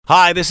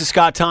Hi, this is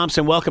Scott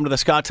Thompson. Welcome to the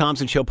Scott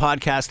Thompson Show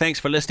podcast. Thanks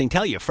for listening.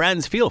 Tell your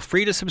friends. Feel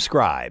free to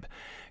subscribe.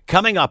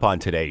 Coming up on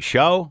today's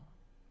show,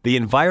 the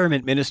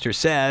Environment Minister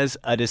says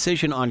a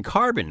decision on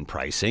carbon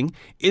pricing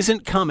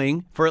isn't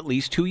coming for at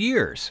least 2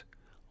 years.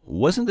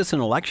 Wasn't this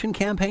an election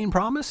campaign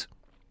promise?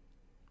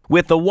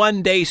 With the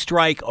one-day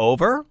strike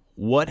over,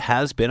 what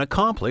has been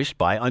accomplished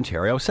by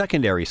Ontario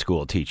secondary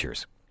school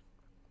teachers?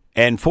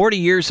 And 40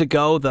 years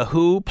ago, The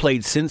Who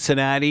played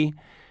Cincinnati,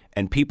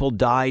 and people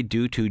died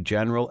due to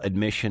general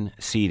admission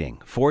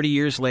seating. 40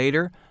 years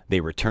later, they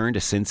returned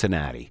to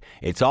Cincinnati.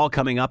 It's all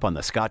coming up on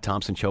the Scott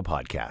Thompson Show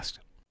podcast.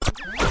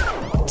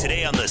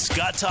 Today on the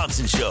Scott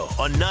Thompson Show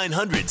on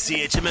 900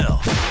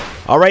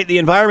 CHML. All right, the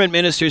Environment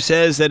Minister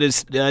says that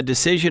his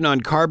decision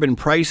on carbon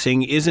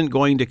pricing isn't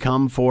going to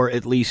come for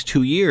at least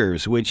 2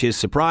 years, which is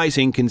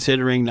surprising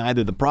considering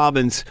neither the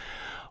province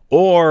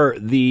or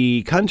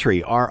the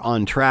country are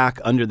on track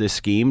under this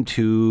scheme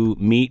to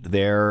meet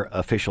their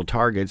official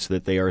targets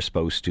that they are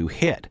supposed to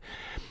hit.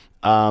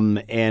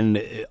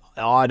 And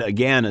odd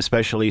again,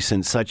 especially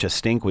since such a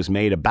stink was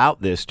made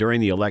about this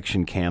during the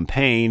election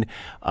campaign,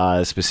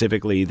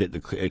 specifically that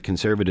the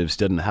Conservatives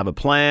didn't have a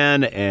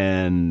plan,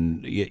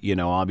 and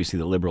obviously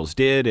the Liberals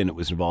did, and it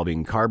was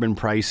involving carbon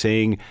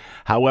pricing.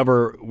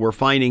 However, we're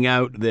finding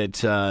out that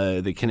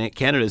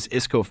Canada's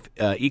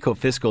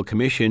Ecofiscal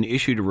Commission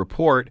issued a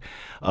report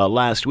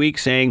last week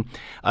saying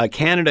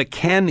Canada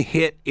can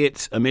hit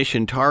its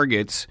emission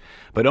targets,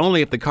 but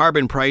only if the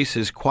carbon price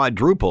is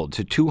quadrupled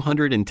to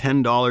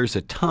 $210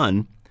 a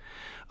ton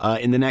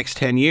in the next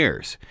 10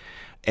 years.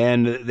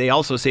 And they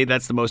also say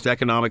that's the most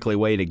economically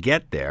way to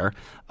get there,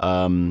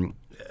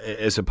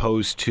 as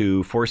opposed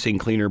to forcing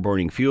cleaner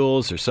burning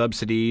fuels or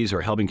subsidies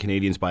or helping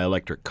Canadians buy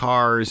electric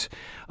cars.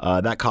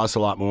 That costs a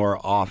lot more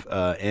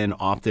and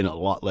often a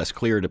lot less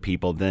clear to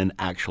people than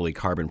actually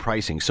carbon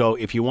pricing. So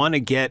if you want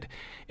to get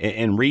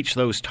and reach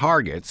those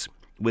targets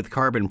with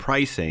carbon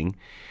pricing,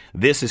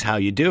 this is how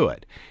you do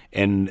it.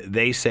 And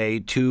they say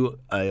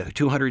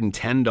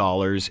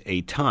 $210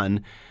 a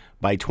ton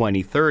by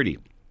 2030.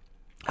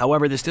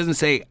 However, this doesn't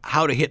say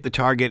how to hit the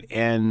target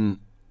and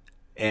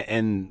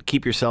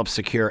keep yourself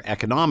secure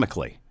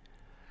economically.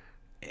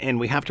 And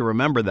we have to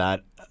remember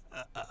that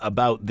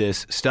about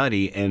this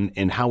study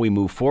and how we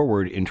move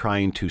forward in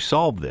trying to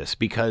solve this,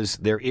 because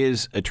there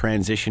is a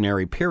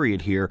transitionary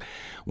period here,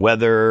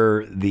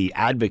 whether the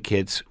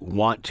advocates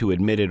want to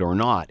admit it or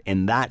not.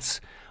 And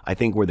that's, I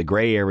think, where the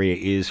gray area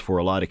is for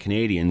a lot of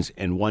Canadians,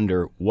 and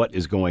wonder what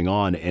is going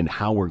on and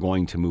how we're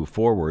going to move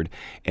forward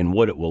and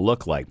what it will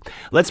look like.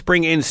 Let's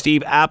bring in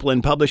Steve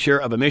Applin, publisher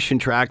of Emission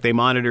Track. They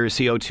monitor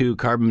CO2,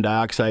 carbon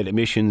dioxide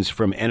emissions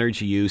from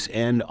energy use,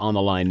 and on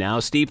the line now.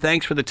 Steve,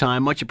 thanks for the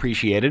time. Much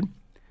appreciated.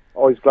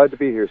 Always glad to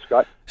be here,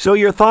 Scott. So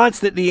your thoughts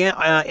that the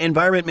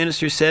Environment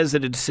Minister says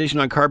that a decision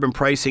on carbon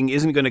pricing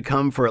isn't going to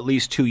come for at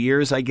least 2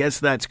 years. I guess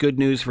that's good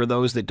news for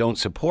those that don't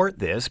support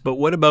this. But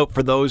what about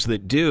for those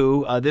that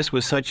do? This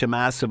was such a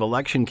massive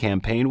election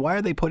campaign. Why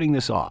are they putting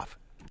this off?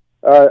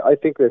 I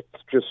think it's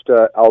just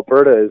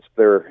Alberta is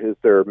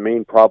their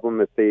main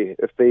problem. If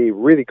they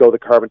really go the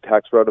carbon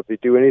tax route, if they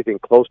do anything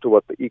close to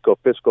what the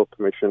Ecofiscal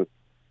Commission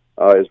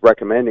is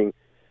recommending,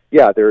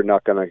 they're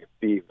not going to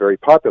be very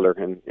popular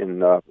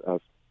in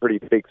pretty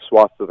big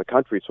swaths of the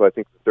country. So I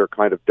think that they're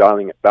kind of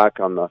dialing it back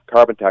on the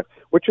carbon tax,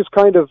 which is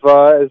kind of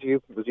as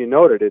you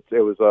noted, it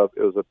was a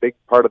big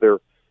part of their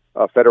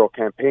federal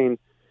campaign,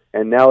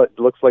 and now it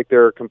looks like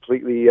they're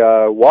completely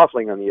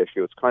waffling on the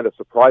issue. It's kind of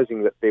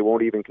surprising that they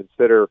won't even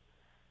consider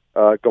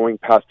going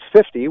past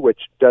 50, which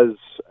does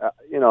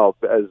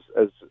as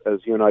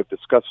you and I've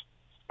discussed,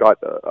 Scott,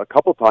 a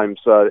couple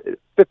times,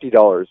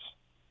 $50.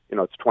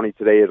 It's 20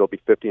 today, it'll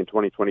be 50 in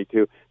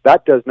 2022.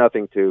 That does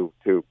nothing to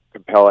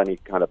compel any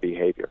kind of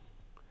behavior.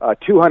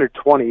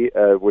 220,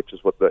 which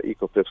is what the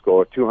Ecofiscal,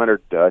 or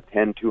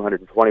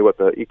 220, what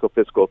the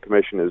Ecofiscal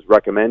Commission is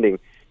recommending,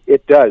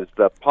 it does.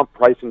 The pump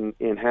pricing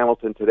in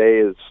Hamilton today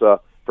is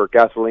for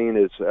gasoline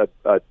is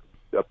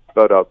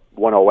about a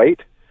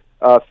 108.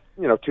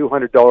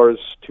 $200,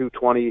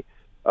 220.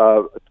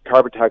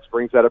 Carbon tax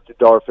brings that up to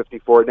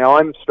 $1.54. Now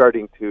I'm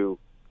starting to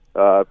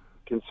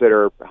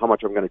consider how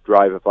much I'm going to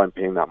drive if I'm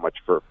paying that much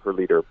per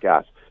liter of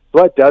gas.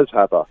 So that does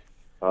have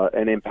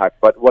an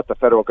impact. But what the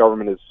federal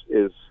government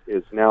is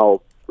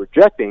now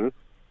rejecting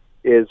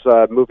is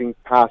moving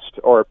past,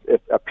 or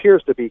it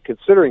appears to be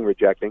considering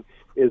rejecting,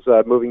 is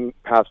moving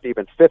past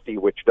even 50,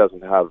 which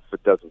doesn't move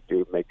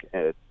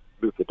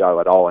the dial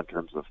at all in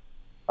terms of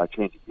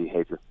changing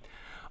behavior.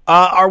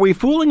 Are we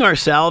fooling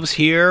ourselves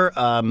here?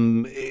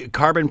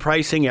 Carbon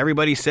pricing,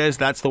 everybody says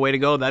that's the way to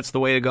go, that's the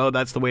way to go,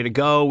 that's the way to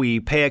go. We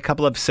pay a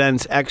couple of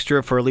cents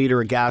extra for a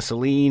liter of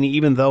gasoline,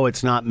 even though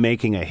it's not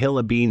making a hill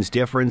of beans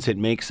difference. It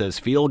makes us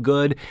feel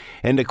good.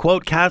 And to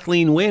quote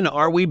Kathleen Wynne,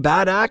 are we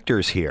bad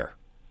actors here?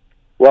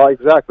 Well,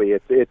 exactly.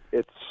 It's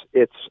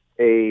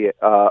a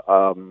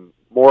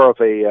more of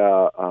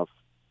a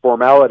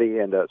formality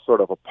and a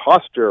sort of a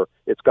posture.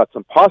 It's got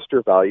some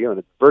posture value, and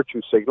it's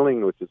virtue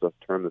signaling, which is a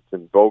term that's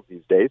in vogue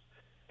these days.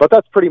 But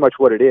that's pretty much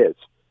what it is.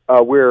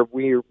 we're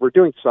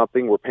doing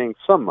something. We're paying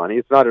some money.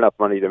 It's not enough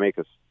money to make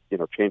us,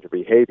 change our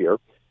behavior,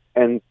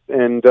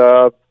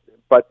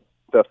 but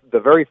the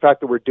very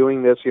fact that we're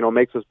doing this,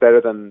 makes us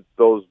better than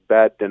those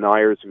bad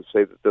deniers who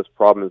say that this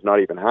problem is not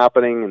even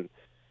happening,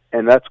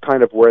 and that's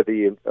kind of where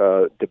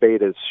the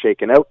debate is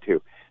shaken out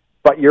to.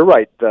 But you're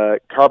right. The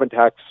carbon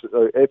tax,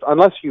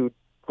 unless you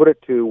put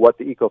it to what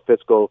the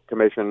Ecofiscal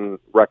Commission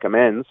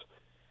recommends,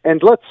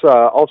 and let's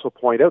also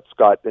point out,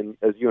 Scott, and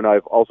as you and I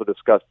have also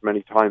discussed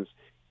many times,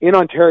 in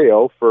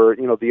Ontario, for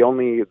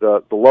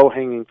the low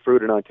hanging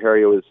fruit in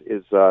Ontario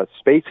is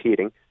space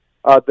heating.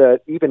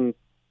 That even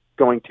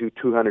going to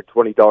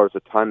 $220 a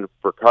ton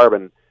for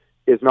carbon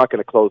is not going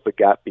to close the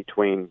gap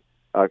between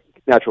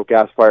natural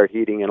gas fired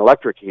heating and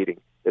electric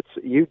heating.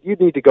 You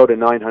need to go to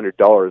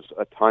 $900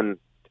 a ton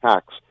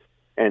tax,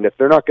 and if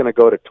they're not going to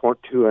go to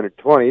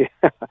 220,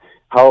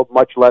 how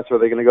much less are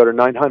they going to go to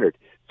 900?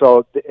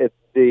 So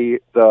the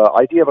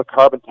idea of a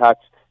carbon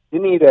tax, you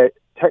need a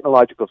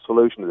technological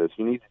solution to this.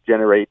 You need to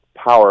generate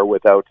power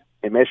without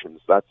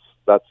emissions. That's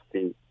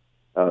the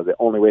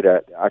only way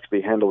to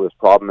actually handle this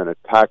problem, and a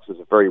tax is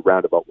a very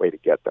roundabout way to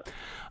get there.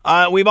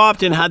 We've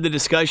often had the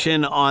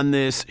discussion on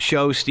this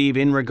show, Steve,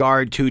 in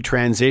regard to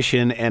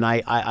transition, and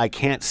I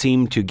can't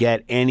seem to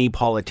get any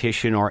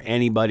politician or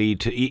anybody,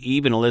 to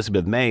even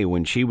Elizabeth May,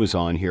 when she was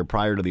on here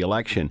prior to the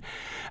election,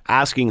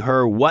 asking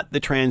her what the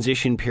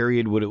transition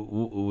period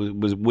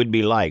would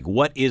be like.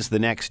 What is the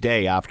next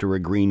day after a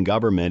Green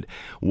government?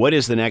 What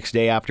is the next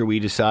day after we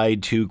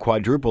decide to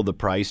quadruple the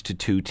price to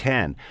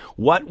 $2.10?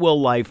 What will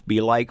life be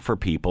like for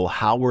people?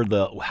 How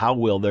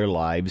will their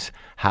lives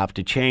have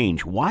to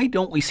change? Why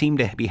don't we seem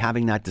to be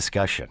having that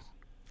discussion?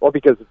 Well,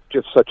 because it's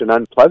just such an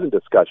unpleasant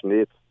discussion.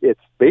 It's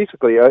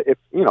basically the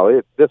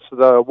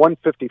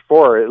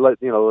 154.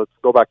 Let's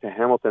go back to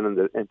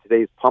Hamilton and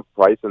today's pump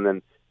price, and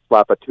then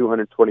slap a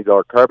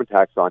 $220 carbon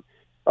tax on.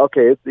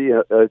 Okay,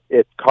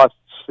 it costs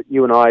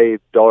you and I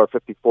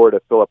 $1.54 to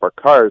fill up our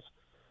cars.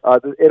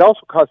 It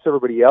also costs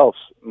everybody else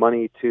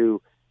money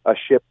to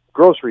ship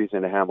groceries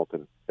into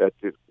Hamilton,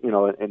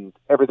 and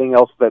everything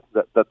else that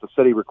the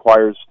city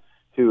requires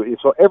to.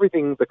 So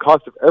the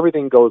cost of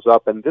everything goes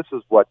up, and this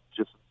is what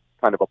just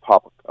kind of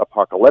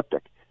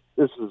apocalyptic.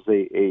 This is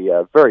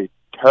a very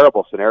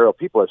terrible scenario.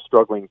 People are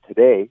struggling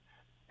today,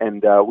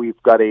 and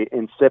we've got a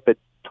insipid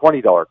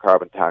 $20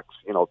 carbon tax,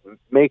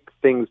 make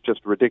things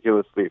just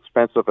ridiculously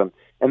expensive, and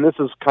this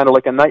is kind of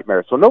like a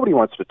nightmare. So nobody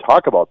wants to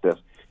talk about this.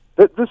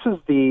 This is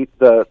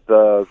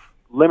the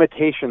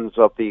limitations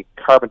of the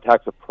carbon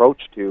tax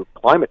approach to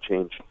climate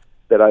change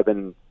that I've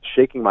been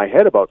shaking my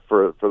head about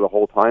for the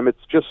whole time.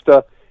 It's just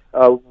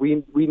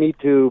we need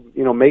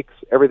to make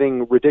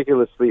everything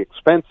ridiculously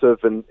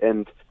expensive,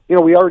 and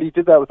we already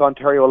did that with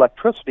Ontario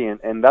Electricity,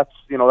 and that's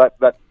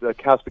that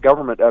cast the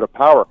government out of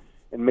power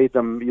and made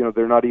them,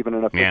 they're not even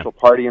an official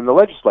party in the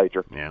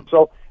legislature. Yeah.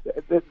 So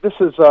this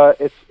is,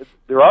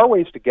 there are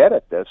ways to get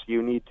at this.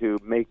 You need to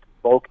make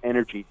bulk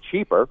energy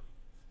cheaper,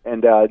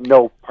 and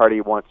no party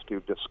wants to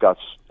discuss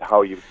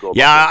how you go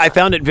about I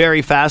found it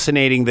very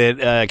fascinating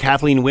that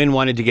Kathleen Wynne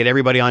wanted to get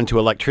everybody onto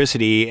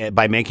electricity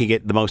by making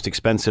it the most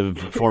expensive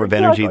form of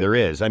energy there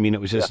is. I mean, it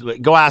was just,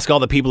 go ask all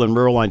the people in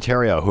rural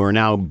Ontario who are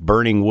now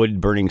burning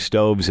wood, burning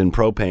stoves and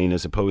propane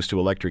as opposed to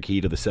electric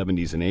heat of the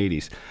 70s and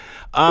 80s.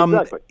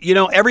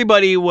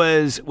 Everybody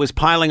was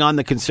piling on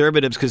the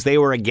Conservatives because they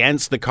were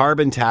against the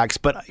carbon tax,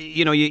 but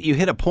you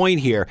hit a point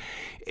here.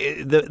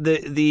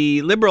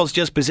 The Liberals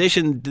just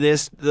positioned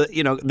this.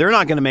 They're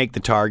not going to make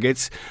the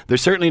targets. They're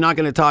certainly not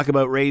going to talk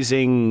about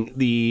raising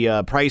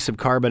the price of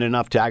carbon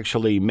enough to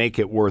actually make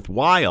it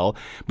worthwhile.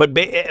 But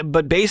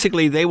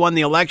basically, they won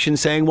the election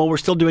saying, "Well, we're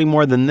still doing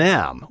more than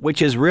them,"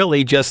 which is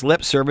really just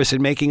lip service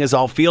and making us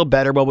all feel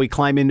better while we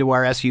climb into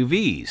our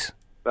SUVs.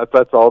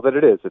 That's all that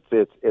it is.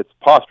 It's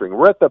posturing.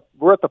 We're at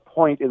the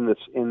point in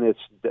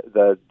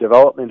the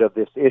development of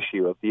this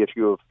issue, of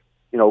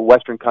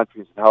Western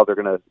countries and how they're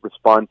going to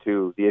respond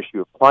to the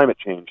issue of climate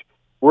change.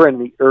 We're in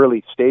the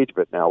early stage of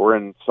it now. We're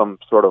in some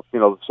sort of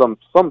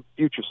some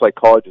future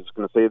psychologist is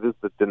going to say this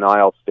is the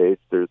denial stage.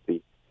 There's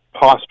the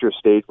posture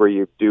stage where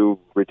you do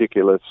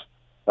ridiculous,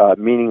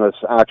 meaningless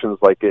actions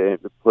like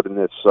put in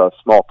this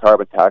small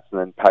carbon tax and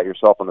then pat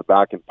yourself on the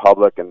back in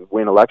public and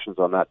win elections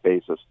on that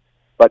basis.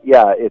 But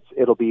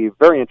it'll be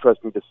very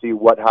interesting to see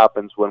what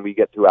happens when we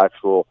get to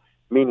actual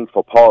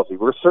meaningful policy.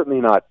 We're certainly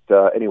not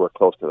anywhere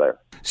close to there.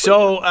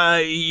 So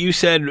you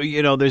said,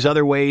 there's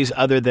other ways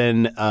other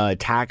than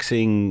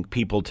taxing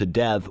people to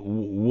death.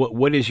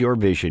 What is your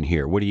vision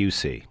here? What do you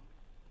see?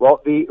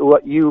 Well,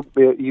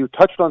 you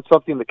touched on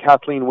something that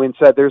Kathleen Wynne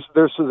said. There's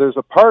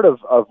a part of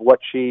what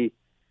she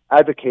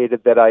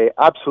advocated that I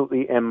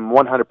absolutely am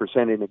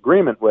 100% in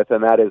agreement with,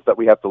 and that is that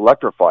we have to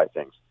electrify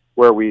things.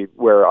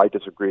 Where I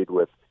disagreed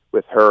with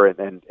her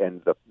and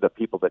the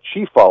people that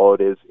she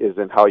followed is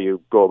in how you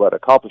go about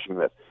accomplishing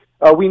this.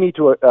 We need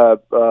to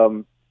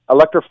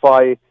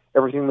electrify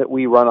everything that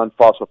we run on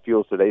fossil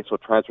fuels today, so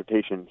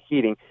transportation and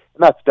heating,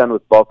 and that's done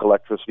with bulk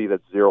electricity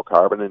that's zero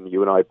carbon, and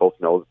you and I both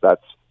know that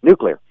that's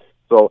nuclear.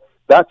 So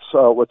that's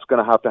what's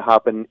going to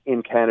happen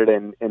in Canada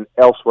and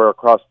elsewhere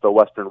across the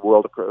Western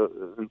world,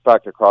 in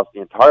fact, across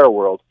the entire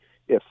world,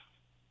 if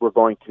we're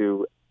going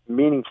to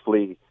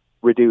meaningfully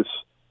reduce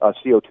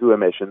CO2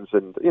 emissions.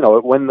 And,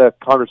 when the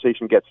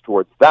conversation gets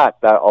towards that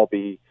I'll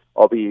be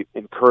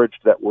encouraged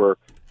that we're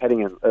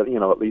heading in,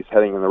 at least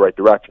heading in the right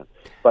direction.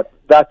 But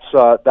that's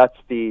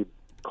the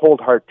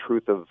cold hard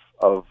truth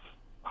of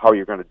how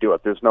you're going to do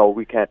it.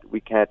 We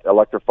can't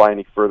electrify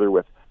any further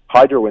with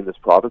hydro in this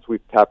province.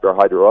 We've tapped our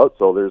hydro out,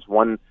 so there's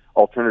one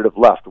alternative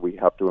left. We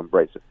have to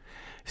embrace it.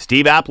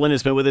 Steve Aplin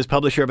has been with us,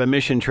 publisher of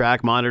Emission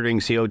Track, monitoring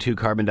CO2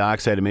 carbon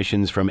dioxide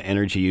emissions from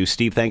energy use.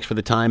 Steve, thanks for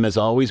the time, as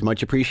always.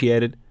 Much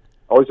appreciated.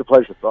 Always a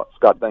pleasure,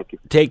 Scott. Thank you.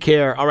 Take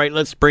care. All right,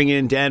 let's bring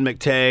in Dan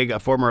McTeague, a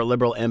former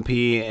Liberal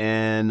MP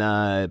and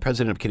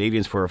president of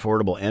Canadians for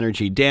Affordable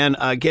Energy. Dan,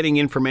 getting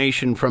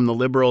information from the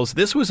Liberals.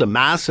 This was a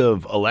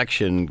massive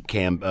election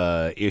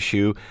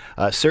issue,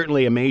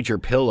 certainly a major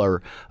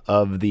pillar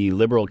of the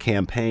Liberal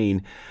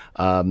campaign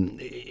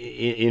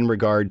in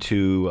regard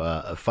to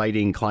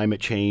fighting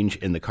climate change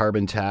and the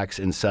carbon tax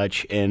and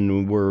such,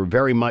 and we're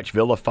very much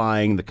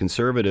vilifying the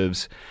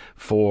Conservatives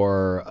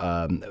for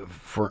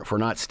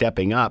not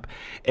stepping up.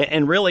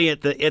 And really,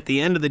 at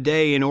the end of the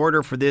day, in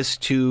order for this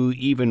to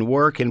even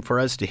work and for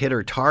us to hit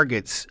our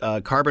targets,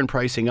 carbon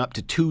pricing up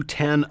to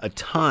 $2.10 a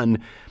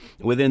ton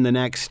within the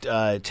next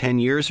 10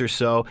 years or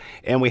so,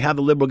 and we have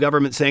the Liberal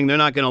government saying they're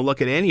not going to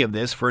look at any of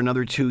this for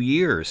another 2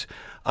 years.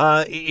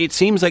 It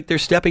seems like they're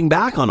stepping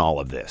back on all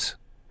of this.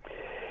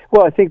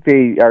 Well, I think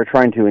they are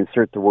trying to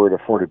insert the word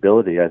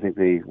affordability. I think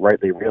they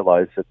rightly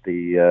realize that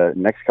the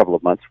next couple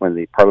of months, when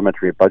the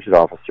Parliamentary Budget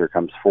Officer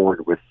comes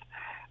forward with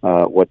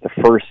what the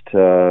first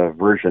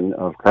version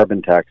of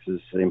carbon taxes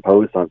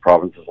imposed on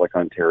provinces like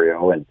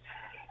Ontario and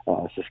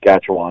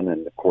Saskatchewan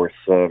and, of course,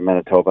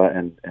 Manitoba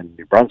and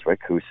New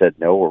Brunswick, who said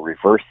no or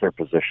reversed their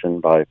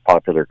position by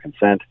popular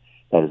consent,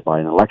 that is by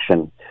an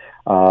election,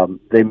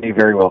 they may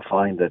very well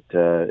find that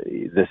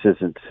this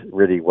isn't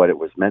really what it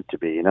was meant to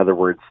be. In other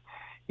words,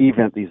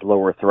 even at these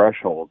lower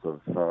thresholds of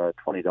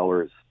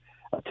 $20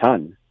 a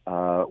ton,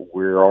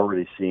 we're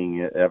already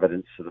seeing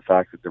evidence of the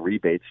fact that the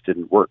rebates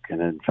didn't work.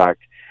 And in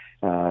fact,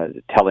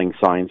 telling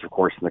signs, of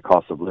course, in the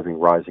cost of living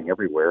rising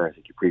everywhere. I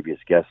think your previous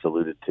guests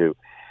alluded to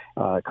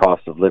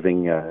cost of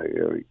living,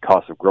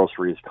 cost of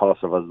groceries,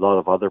 cost of a lot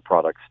of other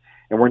products.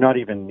 And we're not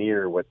even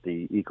near what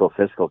the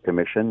Eco-Fiscal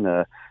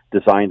Commission,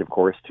 designed, of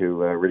course, to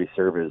really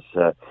serve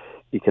as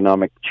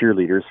economic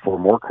cheerleaders for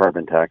more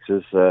carbon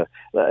taxes.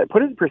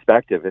 Put it in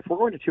perspective, if we're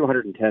going to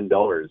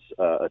 $210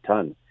 a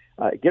ton,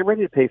 get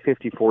ready to pay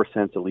 54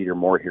 cents a litre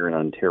more here in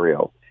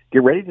Ontario.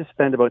 Get ready to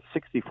spend about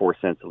 64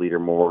 cents a litre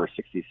more, or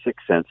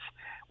 66 cents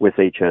with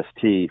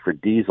HST for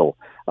diesel,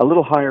 a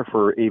little higher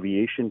for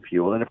aviation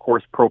fuel, and of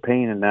course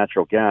propane and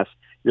natural gas.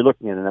 You're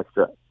looking at an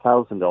extra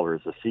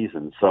 $1,000 a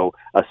season. So,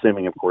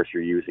 assuming, of course,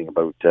 you're using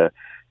about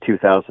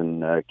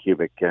 2,000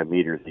 cubic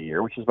meters a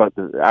year, which is about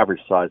the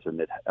average size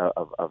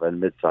of a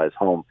mid-sized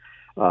home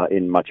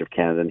in much of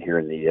Canada and here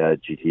in the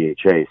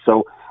GTHA.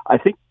 So, I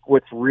think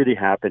what's really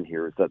happened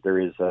here is that there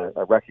is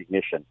a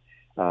recognition.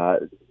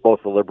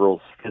 Both the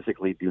Liberals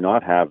physically do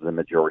not have the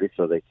majority,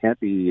 so they can't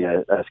be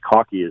as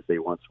cocky as they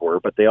once were,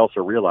 but they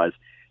also realize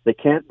they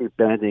can't be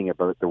bandying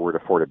about the word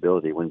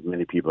affordability when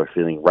many people are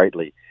feeling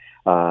rightly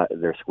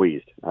they're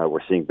squeezed. We're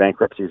seeing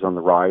bankruptcies on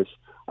the rise.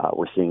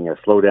 We're seeing a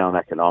slowdown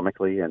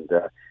economically, and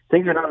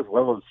things are not as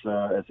well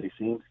as they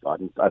seem, Scott.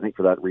 And I think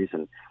for that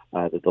reason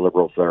that the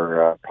Liberals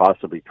are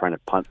possibly trying to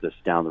punt this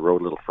down the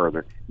road a little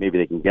further. Maybe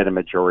they can get a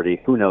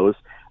majority. Who knows?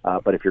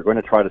 But if you're going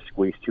to try to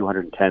squeeze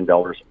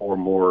 $210 or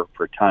more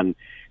per ton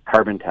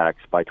carbon tax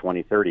by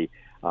 2030,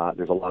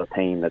 there's a lot of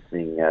pain that's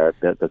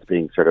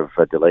being sort of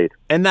delayed.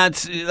 And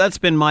that's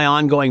been my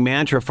ongoing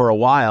mantra for a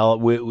while,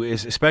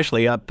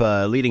 especially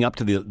leading up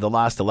to the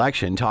last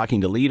election, talking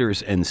to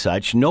leaders and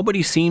such.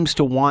 Nobody seems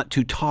to want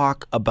to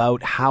talk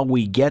about how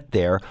we get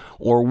there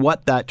or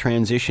what that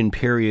transition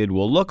period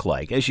will look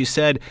like. As you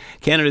said,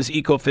 Canada's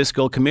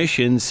Eco-Fiscal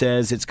Commission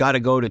says it's got to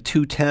go to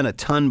 $2.10 a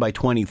ton by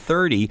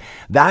 2030.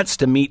 That's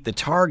to meet the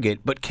target,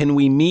 but can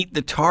we meet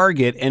the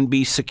target and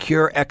be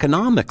secure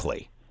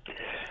economically?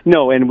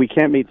 No, and we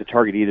can't meet the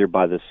target either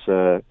by this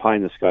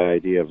pie-in-the-sky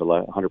idea of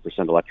 100%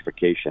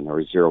 electrification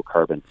or zero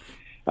carbon.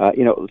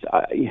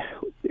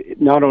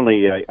 Not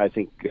only, I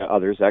think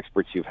others,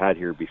 experts you've had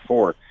here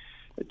before,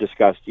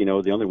 discussed, the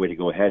only way to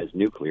go ahead is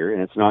nuclear,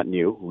 and it's not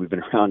new. We've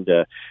been around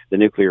the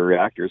nuclear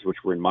reactors, which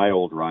were in my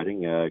old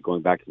riding,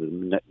 going back to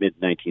the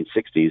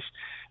mid-1960s.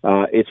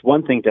 It's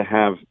one thing to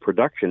have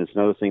production, it's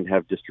another thing to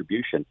have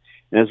distribution.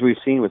 And as we've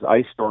seen with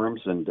ice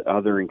storms and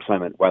other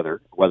inclement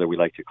weather, whether we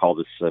like to call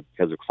this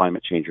because of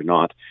climate change or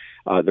not,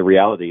 the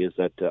reality is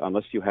that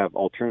unless you have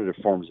alternative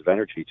forms of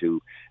energy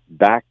to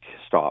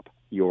backstop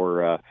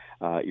your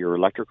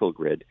electrical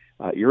grid,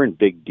 you're in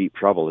big, deep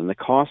trouble. And the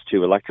cost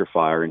to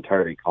electrify our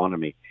entire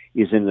economy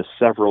is in the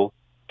several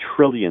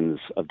trillions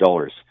of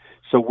dollars.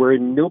 So we're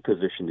in no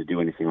position to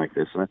do anything like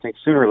this. And I think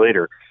sooner or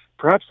later,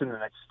 perhaps in the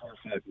next 4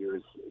 or 5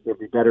 years, there'll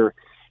be better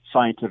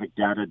scientific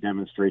data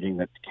demonstrating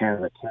that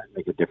Canada can't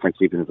make a difference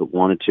even if it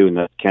wanted to, and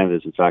that Canada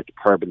is in fact a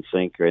carbon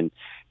sink. And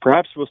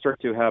perhaps we'll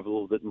start to have a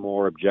little bit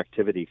more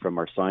objectivity from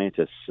our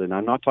scientists. And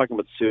I'm not talking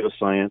about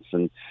pseudoscience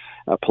and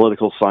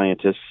political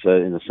scientists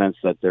in the sense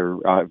that they're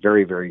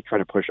very, very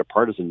trying to push a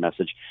partisan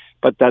message,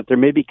 but that there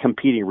may be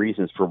competing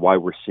reasons for why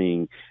we're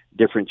seeing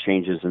different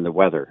changes in the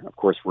weather. Of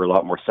course, we're a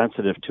lot more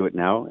sensitive to it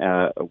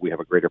now. We have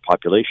a greater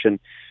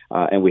population,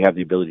 and we have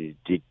the ability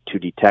to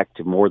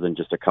detect more than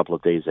just a couple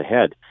of days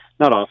ahead.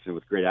 Not often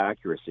with great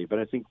accuracy, but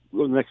I think in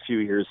the next few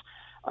years,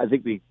 I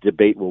think the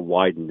debate will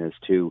widen as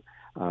to,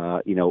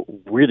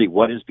 really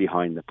what is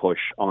behind the push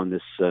on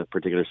this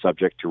particular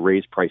subject to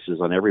raise prices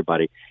on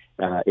everybody.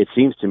 It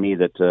seems to me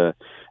that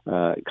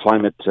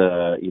climate,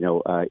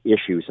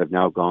 issues have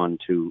now gone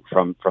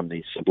from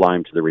the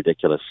sublime to the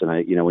ridiculous. And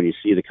when you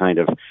see the kind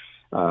of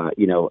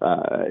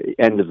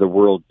end of the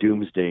world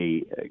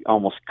doomsday,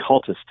 almost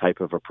cultist type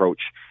of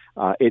approach,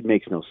 it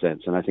makes no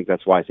sense. And I think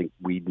that's why I think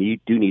we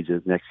do need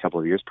the next couple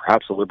of years.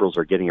 Perhaps the Liberals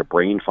are getting a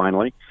brain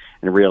finally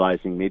and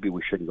realizing maybe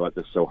we shouldn't go at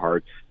this so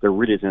hard. There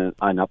really isn't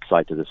an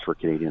upside to this for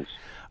Canadians.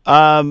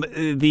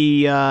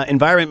 The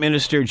Environment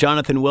Minister,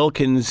 Jonathan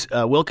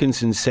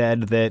Wilkinson,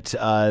 said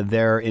that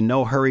they're in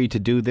no hurry to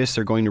do this.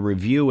 They're going to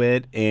review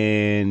it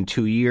in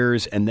 2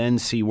 years and then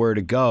see where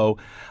to go.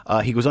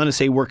 He goes on to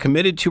say, we're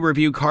committed to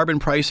review carbon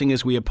pricing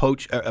as we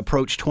approach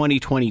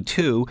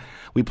 2022.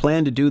 We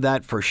plan to do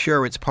that for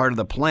sure. It's part of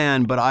the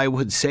plan. But I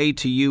would say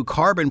to you,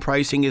 carbon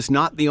pricing is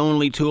not the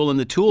only tool in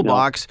the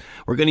toolbox. No.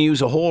 We're going to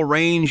use a whole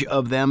range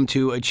of them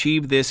to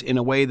achieve this in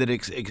a way that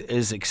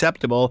is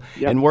acceptable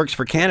and works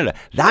for Canada.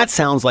 That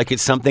sounds like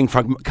it's something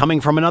coming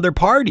from another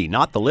party,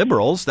 not the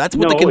Liberals. That's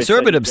what the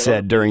Conservatives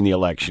said during the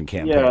election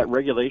campaign. Yeah,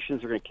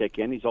 regulations are going to kick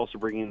in. He's also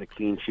bringing in the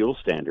clean fuel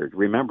standard.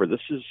 Remember,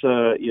 this is,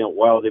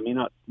 while they may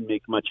not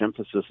make much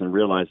emphasis and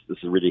realize this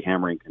is really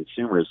hammering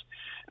consumers,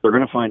 they're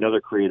going to find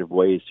other creative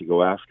ways to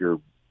go after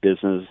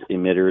business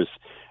emitters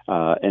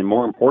and,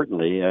 more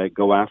importantly,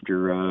 go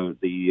after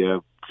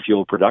the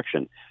fuel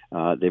production.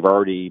 They've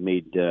already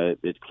made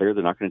it clear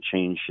they're not going to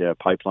change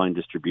pipeline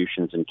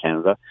distributions in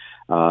Canada.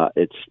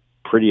 It's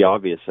pretty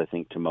obvious, I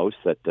think, to most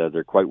that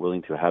they're quite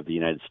willing to have the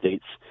United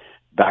States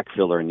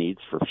backfill our needs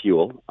for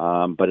fuel.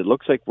 But it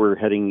looks like we're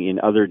heading in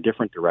other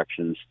different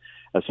directions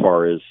as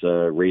far as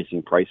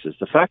raising prices.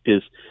 The fact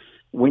is,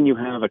 when you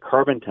have a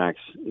carbon tax,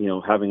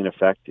 having an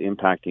effect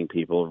impacting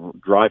people,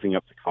 driving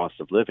up the cost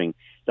of living,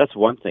 that's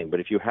one thing. But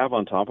if you have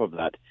on top of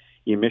that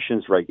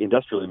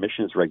industrial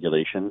emissions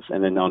regulations,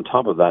 and then on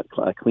top of that,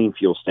 a Clean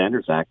Fuel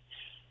Standards Act,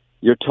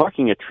 you're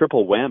talking a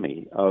triple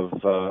whammy of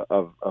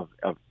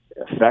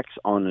effects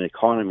on an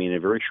economy in a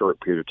very short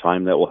period of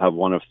time that will have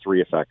one of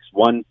three effects.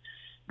 One,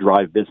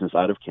 drive business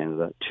out of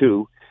Canada.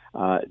 Two,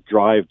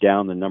 drive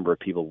down the number of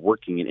people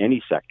working in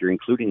any sector,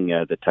 including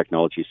the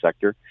technology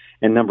sector.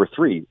 And number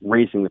three,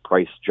 raising the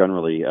price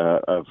generally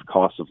of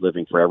cost of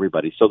living for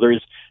everybody. So there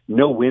is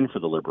no win for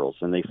the Liberals,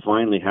 and they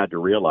finally had to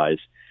realize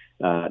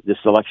this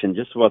election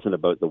just wasn't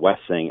about the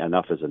West saying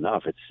enough is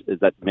enough.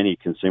 It's that many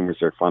consumers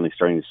are finally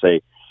starting to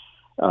say,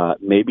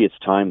 maybe it's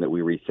time that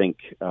we rethink,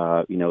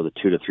 the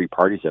 2 to 3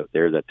 parties out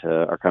there that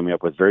are coming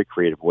up with very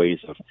creative ways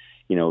of,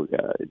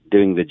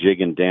 doing the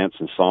jig and dance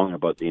and song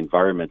about the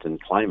environment and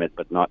climate,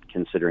 but not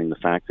considering the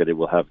fact that it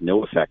will have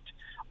no effect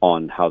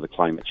on how the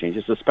climate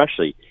changes,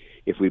 especially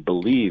if we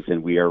believe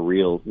and we are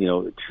real,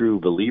 true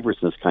believers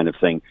in this kind of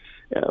thing.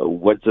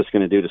 What's this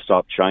going to do to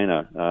stop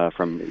China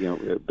from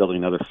building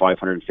another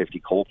 550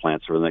 coal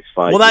plants over the next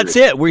 5 years? Well, that's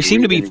it. We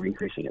seem to be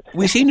increasing it.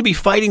 We seem to be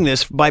fighting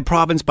this by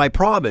province,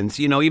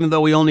 even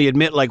though we only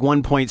admit like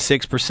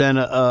 1.6%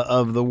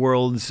 of the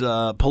world's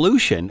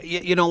pollution.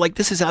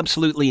 This is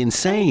absolutely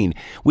insane.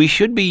 We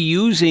should be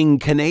using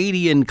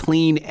Canadian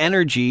clean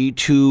energy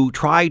to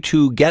try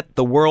to get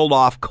the world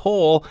off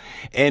coal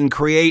and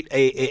create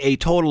a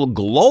total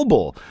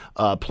global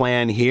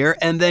plan here,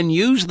 and then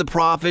use the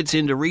profits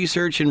into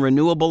research and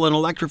renewable and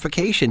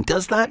electrification.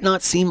 Does that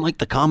not seem like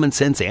the common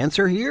sense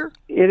answer here?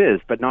 It is,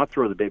 but not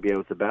throw the baby out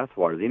with the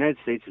bathwater. The United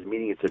States is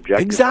meeting its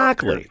objectives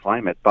exactly.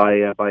 Climate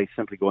by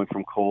simply going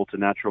from coal to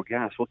natural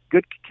gas. Well,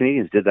 good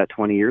Canadians did that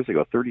 20 years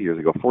ago, 30 years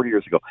ago, 40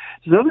 years ago.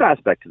 There's another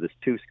aspect to this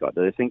too, Scott,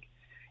 that I think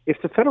if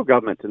the federal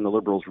government and the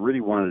Liberals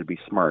really wanted to be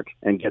smart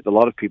and get a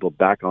lot of people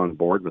back on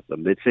board with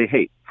them, they'd say,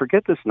 hey,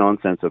 forget this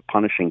nonsense of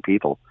punishing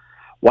people.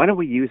 Why don't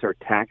we use our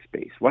tax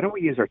base? Why don't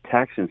we use our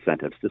tax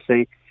incentives to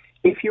say,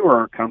 if you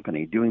are a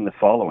company doing the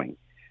following,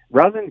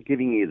 rather than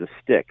giving you the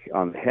stick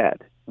on the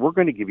head, we're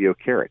going to give you a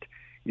carrot.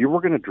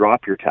 We're going to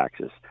drop your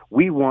taxes.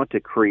 We want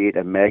to create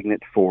a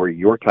magnet for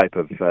your type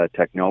of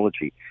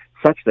technology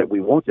such that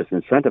we won't just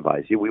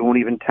incentivize you, we won't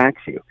even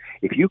tax you.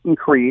 If you can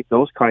create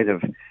those kind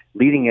of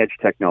leading-edge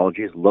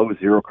technologies, low,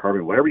 zero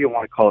carbon, whatever you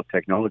want to call it,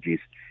 technologies,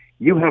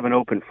 you have an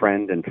open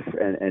friend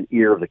and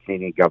ear of the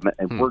Canadian government,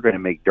 and we're going to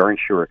make darn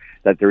sure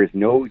that there is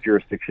no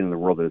jurisdiction in the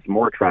world that is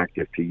more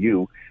attractive to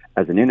you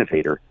as an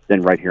innovator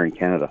than right here in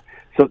Canada.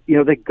 So,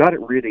 they got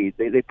it really,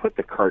 they put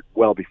the cart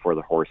well before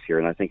the horse here,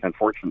 and I think,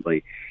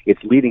 unfortunately,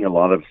 it's leading a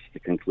lot of us to the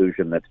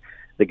conclusion that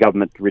the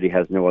government really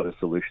has no other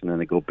solution than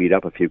to go beat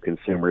up a few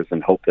consumers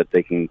and hope that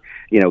they can,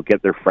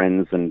 get their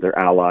friends and their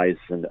allies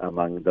and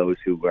among those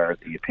who are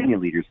the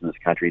opinion leaders in this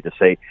country to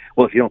say,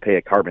 well, if you don't pay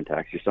a carbon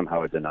tax, you're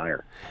somehow a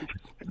denier.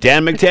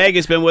 Dan McTeague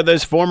has been with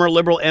us, former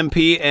Liberal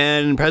MP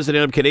and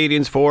president of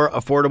Canadians for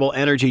Affordable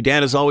Energy.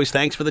 Dan, as always,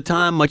 thanks for the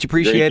time. Much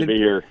appreciated. Great to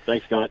be here.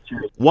 Thanks, Scott.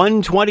 Cheers.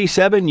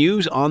 127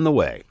 News on the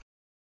way.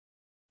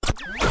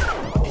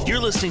 You're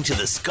listening to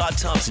the Scott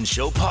Thompson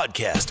Show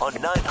podcast on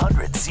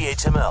 900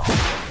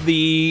 CHML.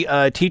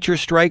 The teacher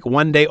strike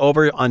one day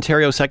over.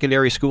 Ontario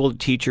secondary school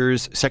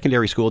teachers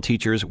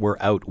were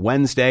out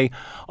Wednesday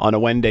on a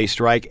one-day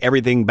strike.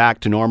 Everything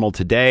back to normal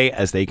today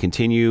as they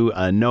continue.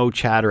 No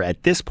chatter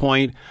at this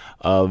point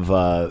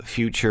of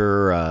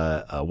future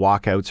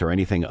walkouts or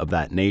anything of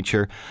that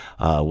nature.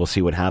 We'll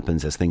see what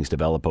happens as things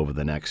develop over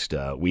the next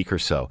week or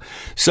so.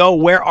 So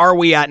where are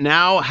we at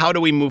now? How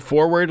do we move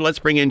forward? Let's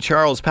bring in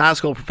Charles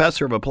Pascal,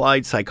 professor of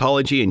applied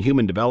psychology and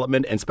human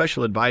development and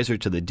special advisor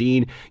to the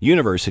Dean,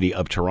 University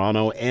of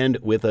Toronto, and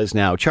with us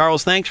now.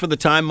 Charles, thanks for the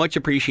time. Much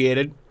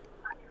appreciated.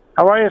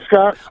 How are you,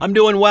 Scott? I'm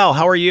doing well.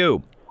 How are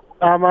you?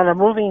 I'm on a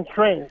moving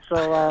train,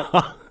 so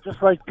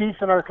just like peace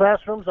in our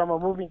classrooms, I'm a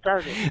moving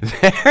target.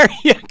 There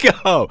you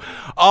go.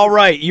 All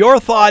right. Your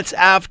thoughts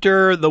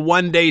after the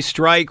one-day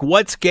strike.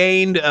 What's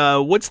gained?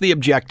 What's the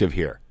objective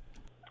here?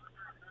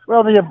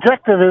 Well, the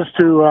objective is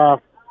to,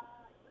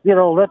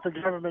 let the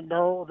government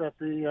know that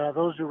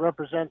those who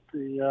represent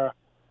the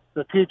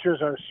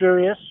teachers are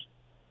serious,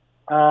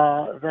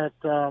 that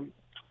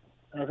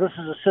this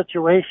is a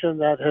situation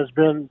that has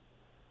been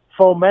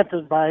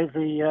fomented by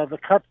the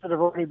cuts that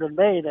have already been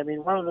made. I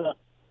mean, one of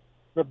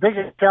the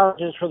biggest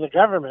challenges for the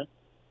government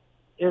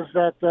is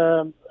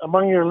that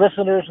among your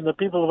listeners and the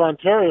people of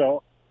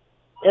Ontario,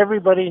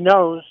 everybody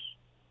knows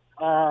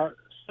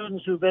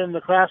students who've been in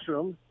the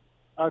classroom,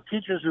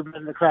 teachers who've been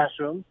in the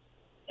classroom,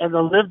 and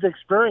the lived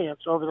experience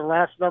over the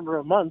last number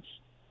of months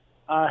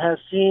has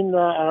seen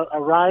a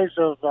rise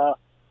of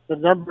the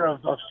number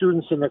of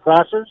students in the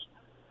classes,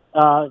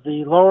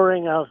 the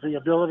lowering of the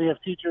ability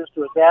of teachers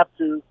to adapt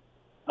to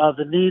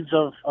the needs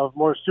of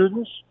more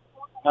students,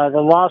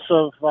 the loss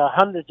of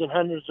hundreds and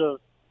hundreds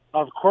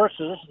of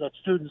courses that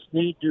students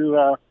need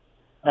to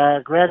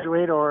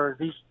graduate or at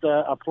least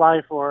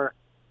apply for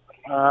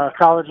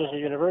colleges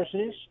and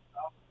universities.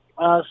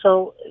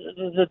 So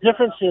the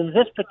difference in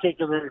this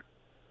particular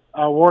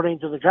warning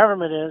to the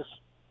government is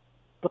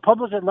the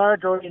public at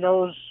large already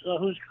knows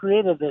who's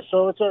created this.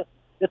 So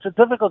it's a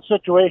difficult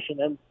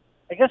situation. And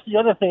I guess the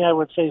other thing I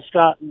would say,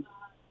 Scott, and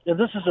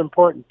this is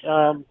important,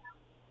 the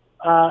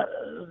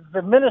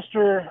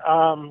minister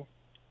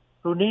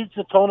who needs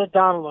to tone it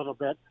down a little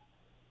bit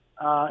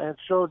and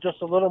show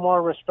just a little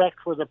more respect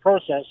for the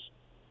process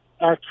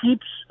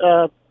keeps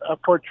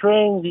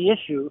portraying the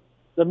issue.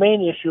 The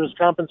main issue is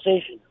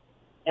compensation,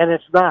 and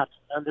it's not.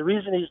 And the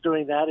reason he's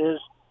doing that is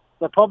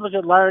the public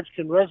at large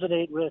can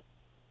resonate with,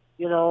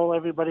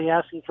 everybody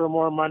asking for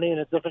more money in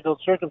a difficult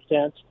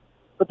circumstance.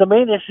 But the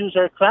main issues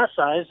are class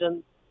size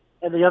and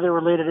the other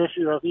related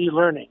issue of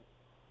e-learning.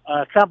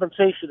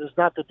 Compensation is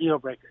not the deal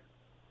breaker.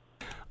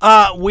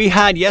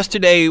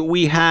 Yesterday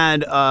we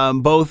had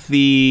both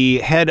the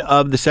head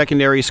of the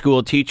Secondary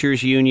School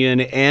Teachers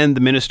Union and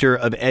the Minister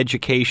of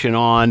Education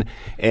on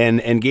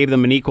and gave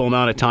them an equal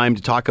amount of time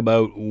to talk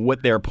about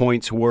what their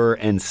points were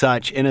and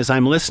such. And as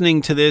I'm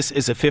listening to this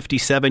as a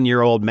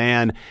 57-year-old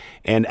man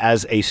and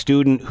as a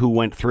student who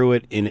went through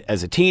it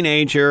as a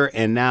teenager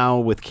and now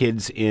with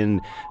kids in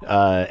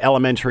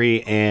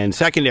elementary and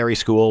secondary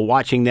school,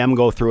 watching them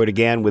go through it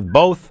again with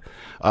both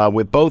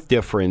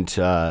different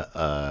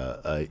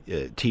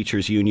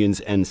teachers unions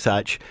and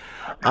such.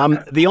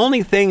 The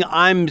only thing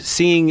I'm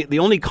seeing, the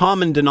only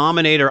common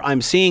denominator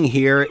I'm seeing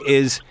here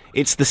is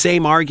it's the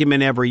same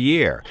argument every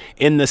year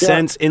in the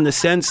sense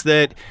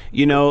that,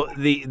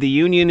 the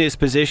union is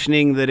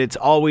positioning that it's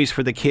always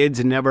for the kids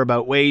and never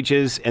about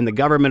wages. And the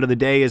government of the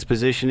day is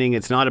positioning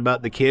it's not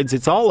about the kids.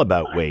 It's all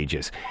about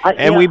wages.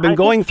 We've been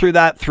going through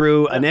that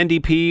through an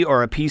NDP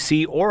or a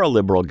PC or a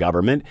Liberal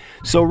government.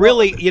 So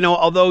really,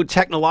 although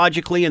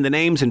technologically and the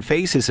names and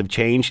faces have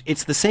changed,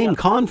 it's the same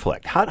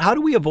conflict. How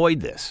do we avoid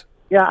this?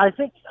 Yeah, I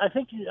think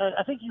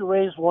you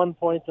raised one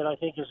point that I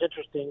think is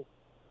interesting.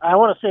 I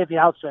want to say at the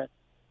outset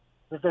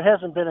that there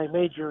hasn't been a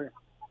major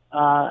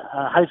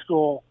high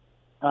school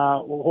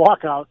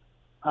walkout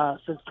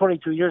since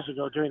 22 years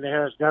ago during the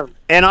Harris government.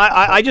 And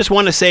I just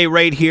want to say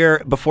right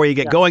here before you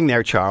get going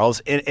there, Charles,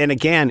 and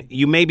again,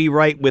 you may be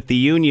right with the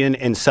union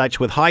and such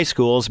with high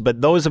schools, but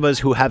those of us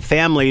who have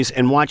families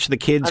and watch the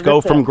kids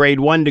go from grade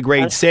 1 to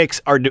grade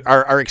 6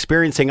 are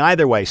experiencing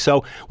either way.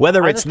 So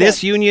whether it's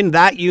this union,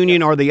 that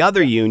union, or the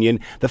other union,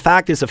 the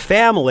fact is a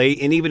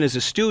family, and even as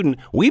a student,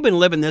 we've been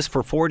living this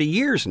for 40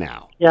 years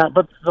now. Yeah,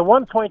 but the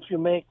one point you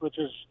make, which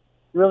is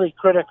really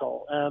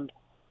critical and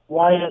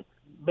why it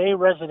may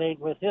resonate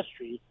with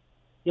history,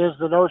 is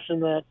the notion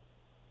that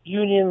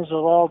unions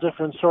of all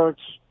different sorts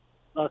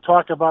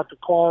talk about the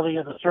quality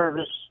of the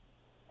service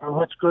or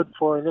what's good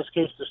for, in this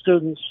case, the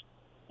students,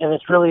 and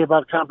it's really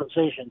about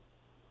compensation.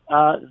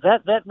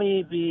 That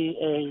may be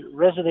a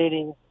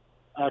resonating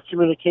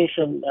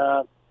communication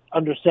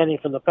understanding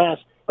from the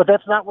past, but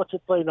that's not what's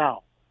at play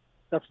now.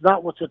 That's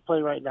not what's at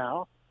play right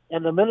now.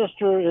 And the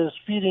minister is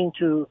feeding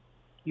to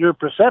your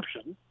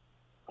perception.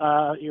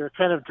 You're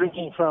kind of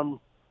drinking from,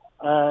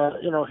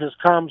 his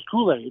comms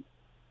Kool-Aid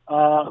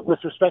with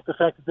respect to the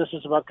fact that this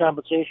is about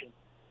compensation.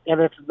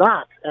 And it's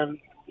not. And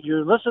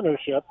your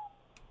listenership,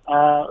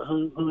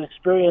 who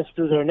experience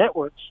through their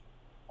networks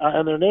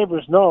and their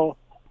neighbors know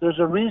there's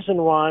a reason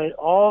why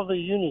all the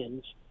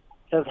unions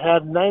have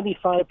had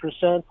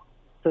 95%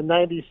 to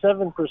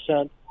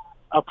 97%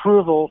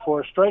 approval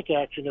for strike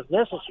action if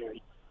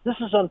necessary. This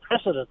is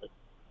unprecedented.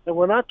 And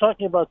we're not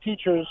talking about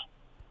teachers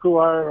who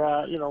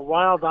are,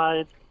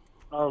 wild-eyed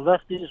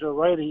lefties or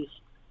righties.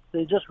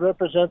 They just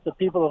represent the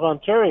people of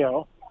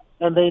Ontario,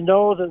 and they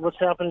know that what's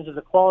happening to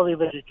the quality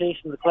of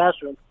education in the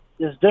classroom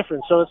is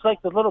different. So it's like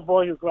the little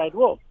boy who cried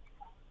wolf.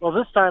 Well,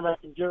 this time I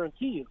can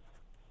guarantee you,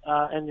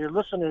 and your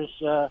listeners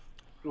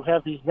who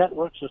have these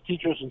networks of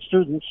teachers and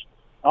students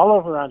all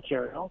over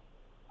Ontario,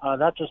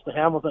 not just the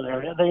Hamilton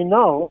area, they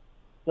know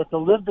that the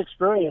lived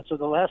experience of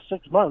the last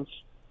 6 months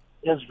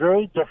is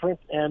very different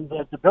and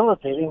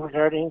debilitating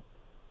regarding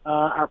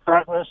our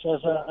progress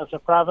as a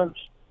province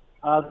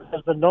that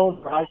has been known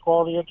for high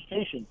quality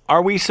education.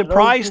 Are we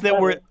surprised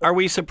that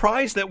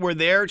we're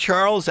there,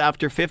 Charles,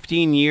 after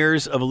 15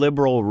 years of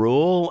Liberal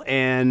rule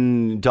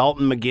and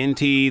Dalton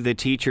McGuinty, the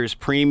teachers'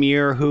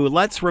 premier, who,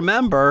 let's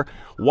remember,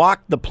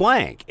 walked the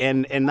plank,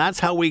 and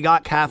that's how we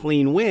got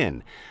Kathleen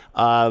Wynne.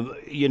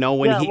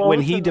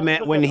 When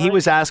he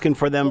was asking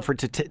for them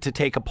to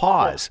take a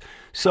pause.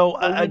 So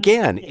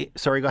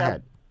sorry, go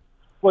ahead.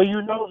 Well,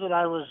 you know that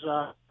I was,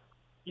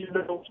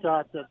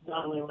 Scott, that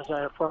not only was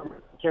I a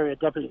former Ontario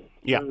deputy,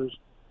 who's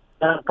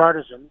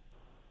nonpartisan,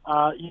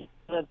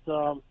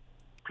 that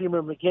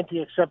Premier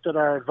McGuinty accepted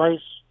our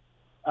advice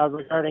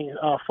regarding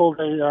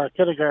full-day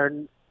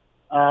kindergarten,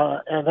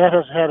 and that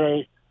has had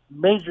a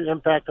major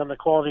impact on the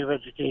quality of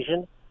education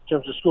in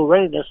terms of school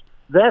readiness.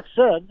 That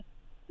said,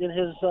 in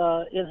his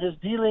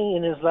dealing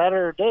in his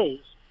latter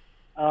days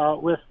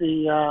with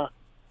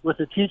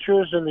the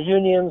teachers and the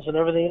unions and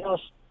everything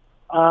else,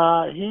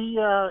 he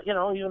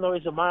even though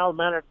he's a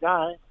mild-mannered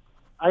guy,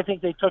 I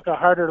think they took a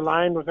harder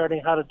line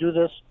regarding how to do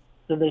this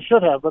than they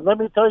should have. But let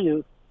me tell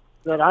you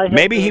that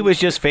he was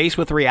just faced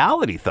with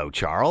reality, though,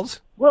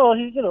 Charles. Well,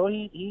 he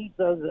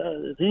does.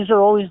 These are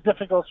always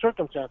difficult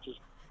circumstances.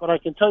 But I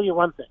can tell you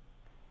one thing: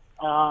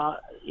 I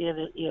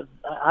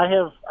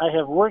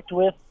have worked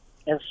with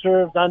and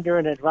served under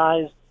and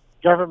advised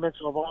governments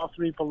of all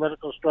three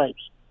political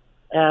stripes.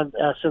 And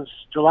since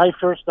July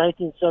 1st,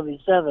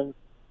 1977,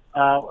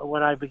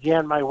 when I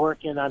began my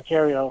work in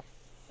Ontario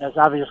as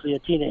obviously a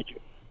teenager.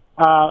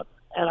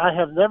 And I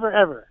have never,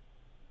 ever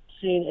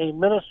seen a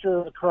minister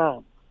of the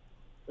Crown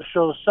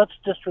show such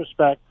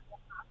disrespect,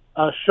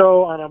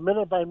 show on a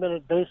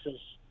minute-by-minute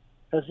basis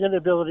his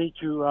inability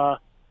to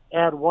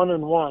add one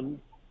and one.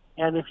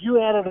 And if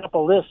you added up a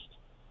list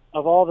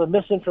of all the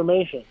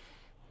misinformation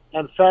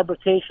and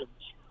fabrications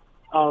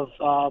of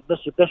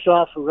Mr.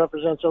 Bischoff, who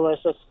represents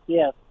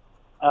OSSTF,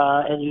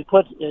 and you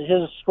put in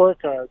his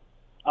scorecard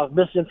of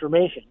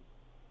misinformation,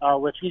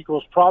 which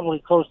equals probably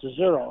close to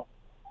zero,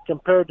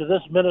 compared to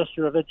this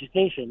Minister of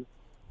Education,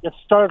 it's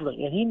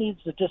startling. And he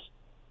needs to just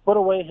put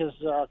away his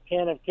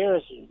can of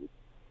kerosene,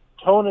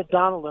 tone it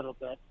down a little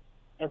bit,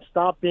 and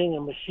stop being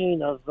a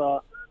machine of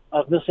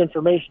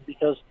misinformation,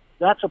 because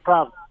that's a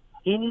problem.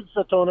 He needs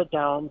to tone it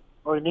down,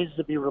 or he needs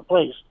to be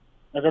replaced.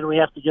 And then we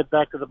have to get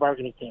back to the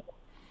bargaining table.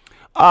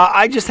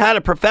 I just had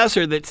a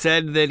professor that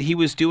said that he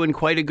was doing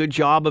quite a good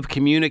job of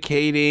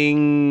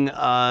communicating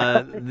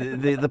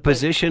the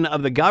position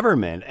of the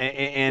government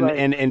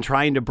and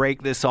trying to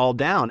break this all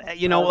down.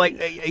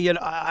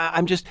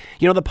 I'm just,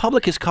 the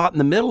public is caught in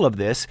the middle of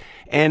this,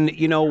 and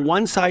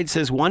one side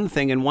says one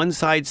thing and one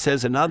side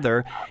says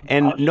another,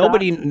 and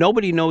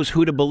nobody knows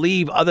who to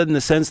believe, other than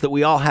the sense that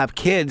we all have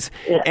kids,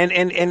 and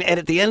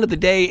at the end of the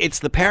day, it's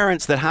the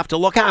parents that have to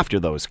look after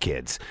those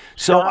kids.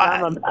 So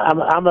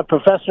I'm a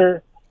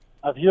professor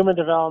of human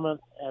development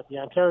at the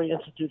Ontario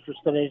Institute for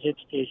Study Age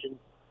Education.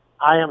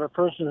 I am a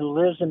person who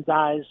lives and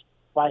dies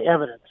by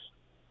evidence.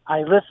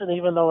 I listen,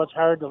 even though it's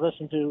hard to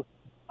listen to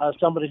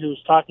somebody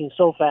who's talking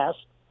so fast.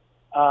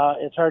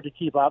 It's hard to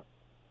keep up.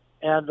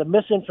 And the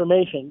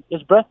misinformation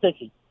is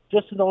breathtaking,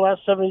 just in the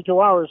last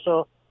 72 hours.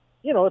 So,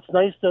 it's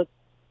nice that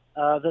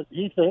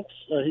he thinks,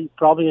 he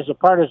probably is a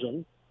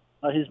partisan,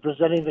 he's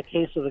presenting the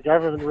case of the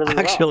government really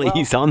well. Actually,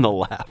 he's on the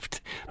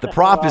left. The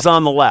prof is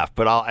on the left,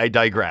 but I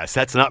digress.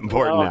 That's not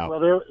important now.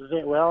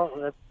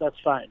 That's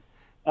fine.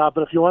 But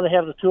if you want to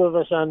have the two of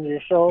us on your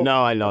show at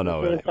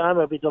the same time,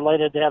 I'd be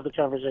delighted to have the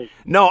conversation.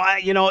 No,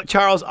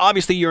 Charles,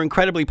 obviously you're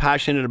incredibly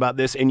passionate about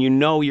this, and you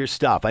know your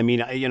stuff. I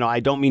mean, I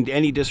don't mean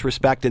any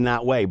disrespect in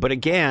that way. But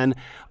again,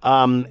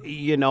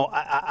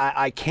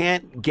 I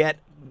can't get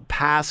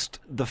past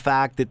the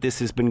fact that this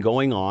has been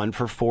going on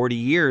for 40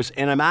 years.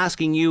 And I'm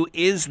asking you,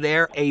 is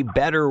there a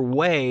better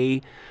way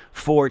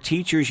for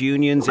teachers'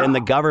 unions and the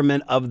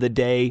government of the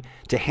day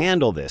to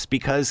handle this?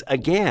 Because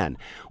again,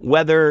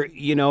 whether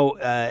you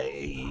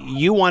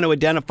want to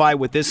identify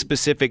with this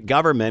specific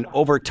government,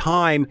 over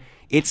time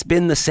it's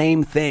been the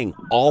same thing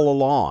all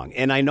along.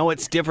 And I know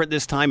it's different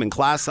this time in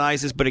class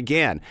sizes, but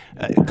again,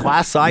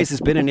 class size has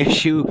been an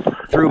issue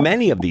through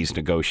many of these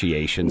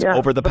negotiations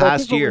over the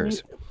past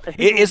years.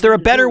 Is there a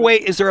better way?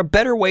 Is there a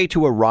better way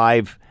to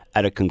arrive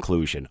at a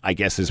conclusion, I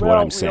guess is what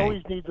I'm saying. We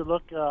always need to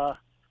look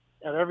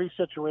at every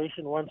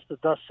situation once the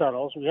dust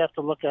settles. We have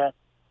to look at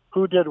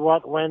who did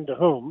what, when, to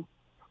whom,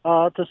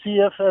 to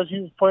see if, as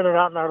you pointed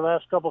out in our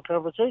last couple of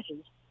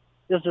conversations,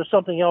 is there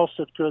something else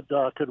that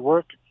could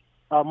work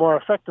more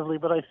effectively.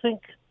 But I think,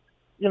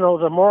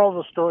 the moral of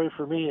the story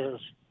for me is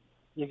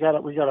we got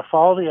to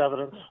follow the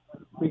evidence.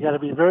 We got to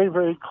be very,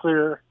 very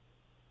clear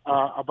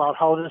about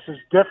how this is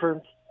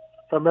different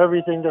from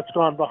everything that's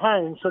gone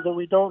behind, so that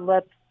we don't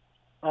let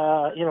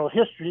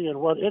history and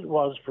what it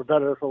was, for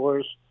better or for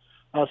worse,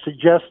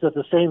 suggest that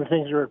the same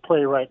things are at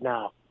play right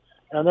now.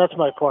 And that's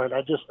my point.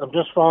 I'm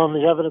just following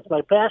the evidence.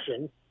 My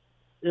passion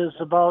is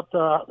about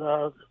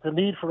the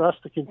need for us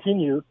to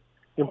continue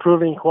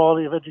improving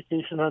quality of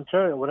education in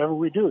Ontario, whatever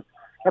we do.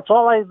 That's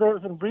all I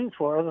live and breathe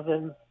for, other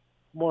than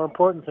more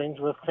important things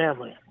with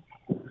family.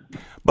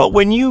 But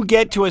when you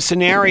get to a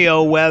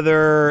scenario,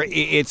 whether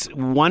it's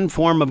one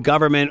form of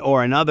government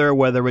or another,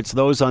 whether it's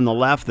those on the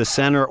left, the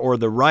center, or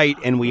the right,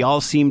 and we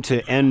all seem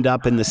to end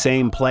up in the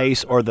same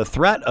place or the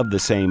threat of the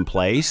same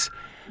place,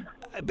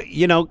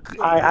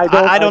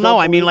 I don't know.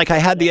 I mean, like I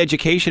had the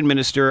education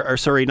minister, or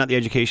sorry, not the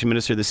education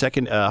minister, the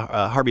second,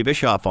 Harvey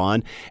Bischoff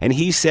on, and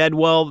he said,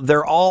 well,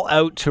 they're all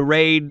out to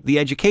raid the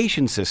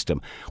education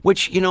system,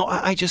 which,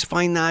 I just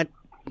find that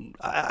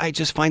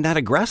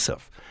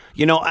aggressive.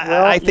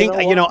 I think,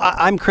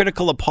 I'm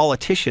critical of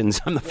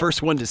politicians. I'm the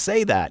first one to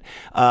say that,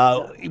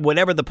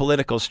 whatever the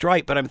political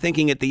stripe. But I'm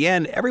thinking at the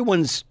end,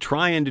 everyone's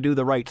trying to do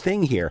the right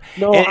thing here.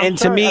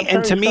 To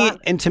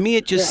me,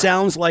 it just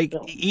sounds like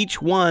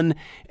each one,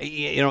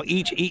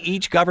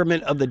 each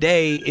government of the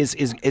day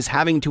is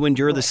having to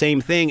endure the same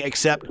thing,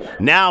 except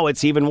now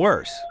it's even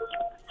worse.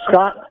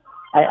 Scott,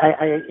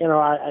 I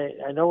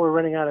know we're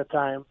running out of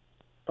time,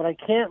 but I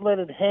can't let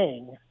it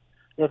hang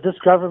that this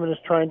government is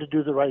trying to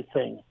do the right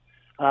thing.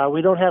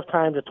 We don't have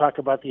time to talk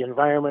about the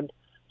environment,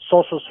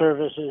 social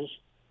services,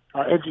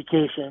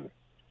 education,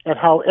 and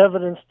how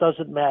evidence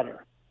doesn't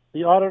matter.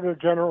 The Auditor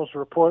General's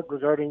report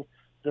regarding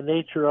the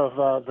nature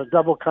of the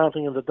double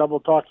counting and the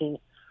double talking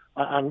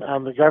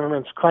on the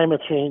government's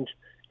climate change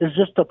is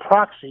just a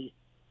proxy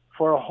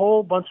for a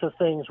whole bunch of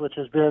things, which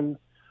has been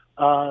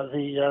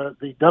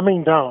the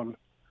dumbing down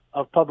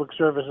of public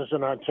services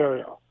in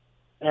Ontario.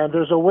 And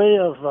there's a way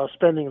of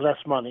spending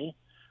less money.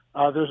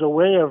 There's a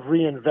way of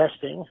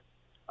reinvesting.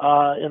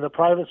 In the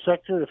private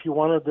sector, if you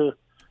wanted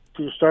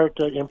to start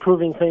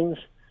improving things,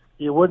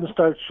 you wouldn't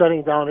start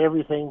shutting down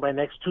everything by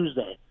next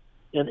Tuesday.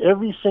 In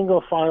every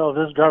single file of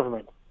this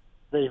government,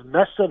 they've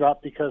messed it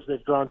up because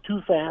they've gone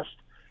too fast,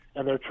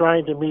 and they're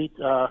trying to meet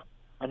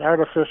an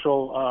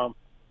artificial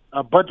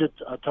budget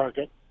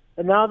target.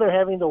 And now they're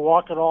having to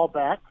walk it all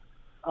back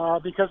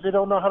because they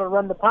don't know how to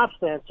run the pop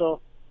stand.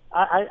 So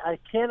I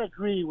can't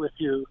agree with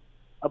you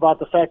about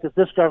the fact that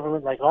this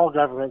government, like all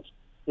governments,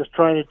 is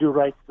trying to do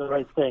the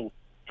right thing.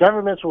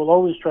 Governments will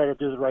always try to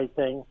do the right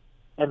thing,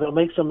 and they'll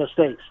make some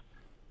mistakes.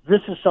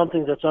 This is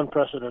something that's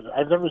unprecedented.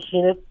 I've never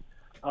seen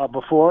it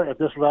before at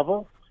this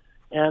level,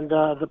 and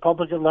the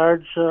public at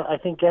large, I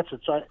think, gets it.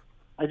 So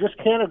I just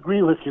can't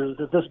agree with you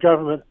that this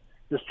government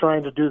is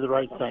trying to do the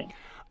right thing.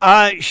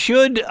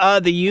 Should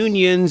the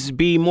unions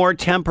be more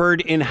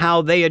tempered in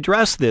how they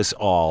address this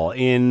all,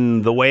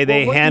 in the way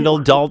they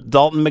handled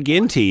Dalton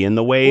McGuinty, in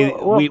the way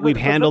we've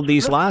handled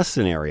these last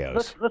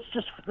scenarios? Let's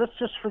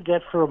just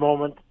forget for a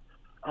moment.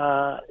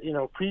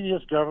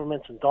 Previous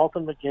governments and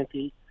Dalton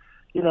McGuinty.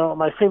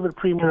 My favorite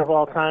premier of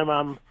all time,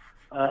 I'm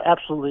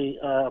absolutely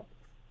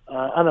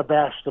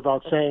unabashed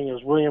about saying,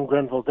 is William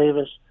Grenville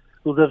Davis,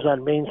 who lives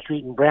on Main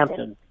Street in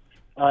Brampton.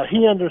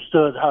 He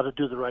understood how to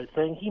do the right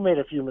thing. He made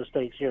a few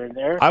mistakes here and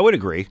there. I would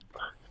agree.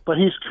 But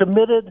he's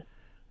committed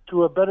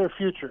to a better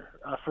future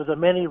for the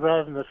many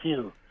rather than the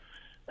few.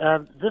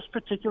 And this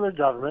particular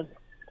government,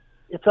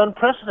 it's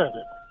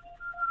unprecedented.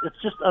 It's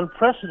just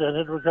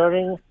unprecedented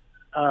regarding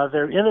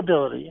their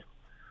inability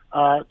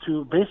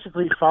to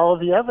basically follow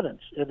the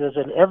evidence. It is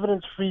an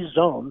evidence-free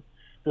zone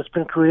that's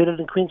been created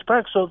in Queen's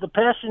Park. So the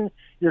passion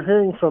you're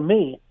hearing from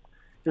me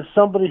is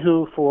somebody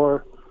who,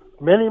 for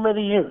many,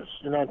 many years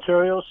in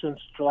Ontario, since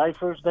July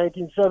 1st,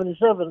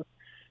 1977,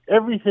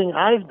 everything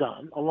I've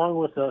done, along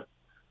with the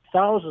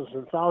thousands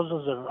and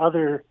thousands of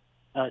other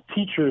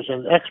teachers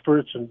and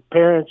experts and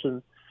parents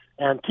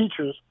and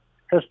teachers,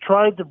 has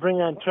tried to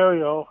bring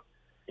Ontario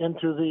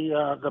into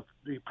the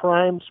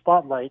prime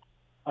spotlight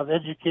of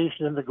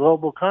education in the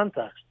global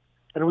context.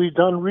 And we've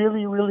done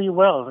really, really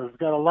well. We've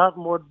got a lot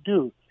more to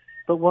do.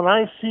 But when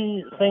I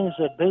see things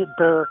that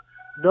bear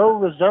no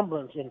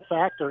resemblance in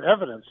fact or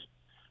evidence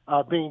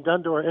being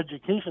done to our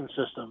education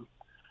system,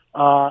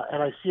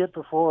 and I see it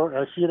before.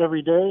 I see it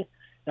every day,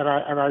 and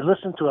I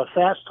listen to a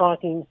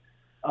fast-talking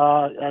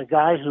a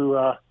guy who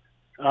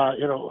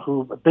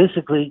who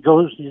basically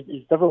goes.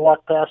 He's never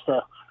walked past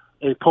a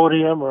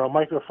podium or a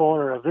microphone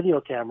or a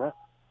video camera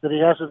that he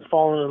hasn't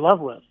fallen in love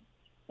with.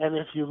 And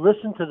if you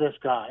listen to this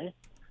guy,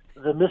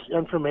 the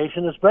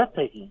misinformation is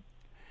breathtaking.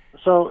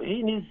 So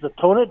he needs to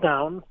tone it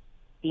down.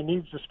 He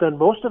needs to spend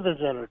most of his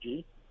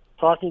energy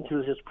talking to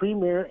his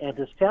premier and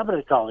his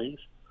cabinet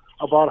colleagues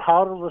about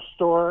how to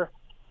restore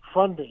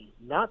funding,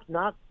 not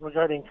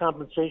regarding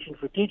compensation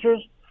for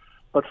teachers,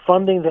 but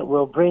funding that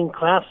will bring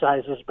class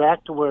sizes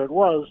back to where it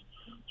was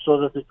so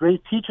that the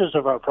great teachers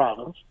of our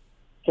province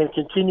can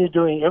continue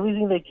doing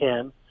everything they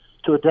can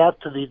to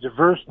adapt to the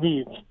diverse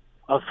needs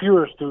of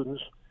fewer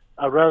students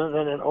rather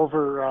than an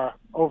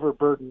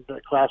overburdened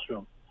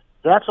classroom.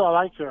 That's all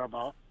I care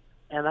about.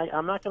 And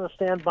I'm not going to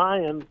stand by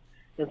and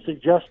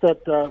suggest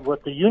that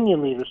what the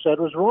union leader said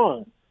was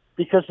wrong.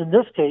 Because in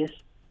this case,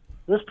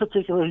 this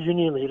particular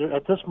union leader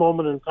at this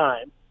moment in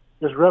time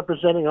is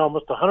representing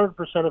almost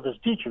 100% of his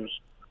teachers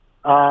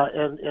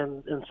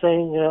and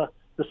saying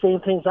the same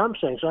things I'm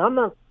saying. So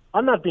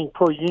I'm not being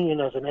pro-union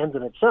as an end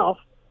in itself.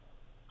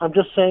 I'm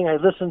just saying I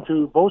listen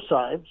to both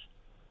sides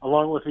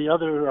along with the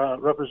other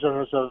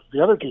representatives of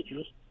the other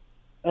teachers,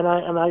 and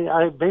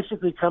I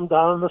basically come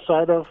down on the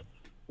side of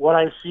what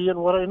I see and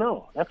what I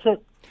know. That's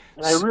it.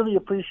 And I really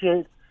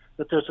appreciate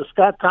that there's a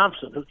Scott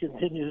Thompson who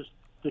continues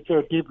to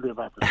care deeply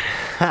about this.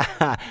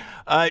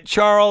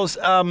 Charles,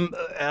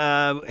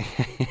 now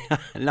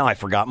I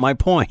forgot my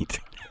point.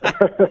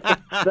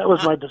 That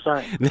was my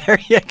design. There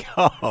you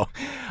go.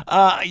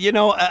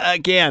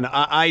 Again,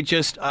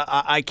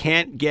 I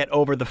can't get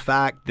over the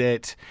fact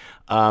that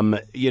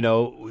they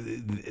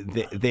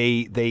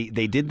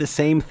did the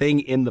same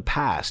thing in the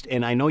past,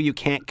 and I know you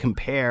can't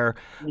compare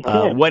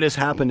what has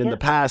happened in the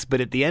past,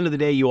 but at the end of the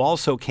day, you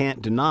also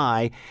can't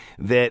deny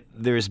that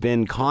there's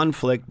been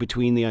conflict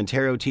between the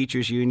Ontario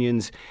Teachers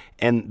Unions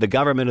and the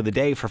government of the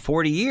day for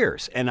 40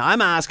 years. And I'm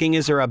asking,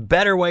 is there a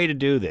better way to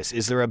do this?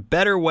 Is there a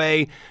better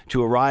way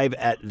to arrive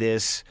at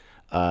this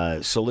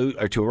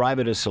to arrive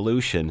at a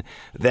solution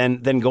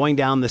than going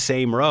down the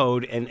same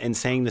road and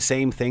saying the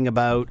same thing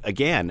about,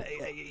 again,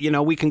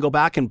 we can go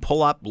back and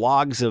pull up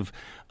logs of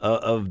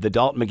the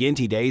Dalton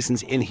McGuinty days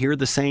and hear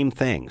the same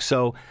thing.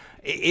 So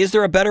is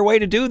there a better way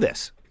to do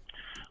this?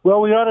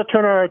 Well, we ought to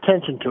turn our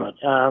attention to it.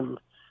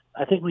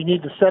 I think we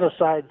need to set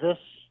aside this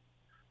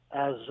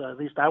at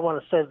least I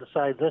want to set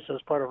aside this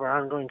as part of our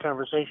ongoing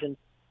conversation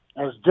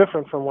as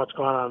different from what's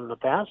gone on in the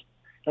past.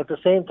 At the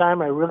same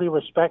time, I really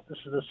respect, this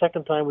is the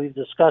second time we've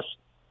discussed,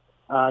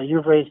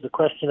 you've raised the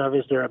question of,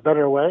 is there a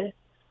better way?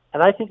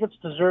 And I think it's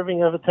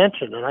deserving of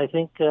attention. And I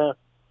think,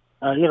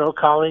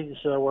 colleagues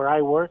where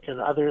I work and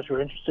others who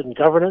are interested in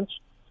governance,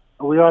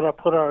 we ought to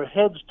put our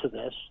heads to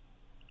this.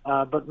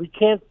 But we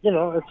can't,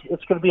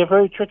 it's going to be a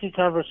very tricky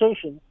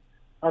conversation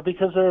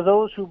because there are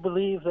those who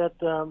believe that,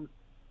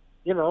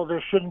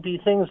 there shouldn't be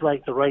things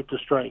like the right to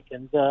strike.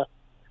 And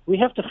we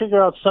have to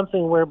figure out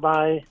something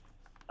whereby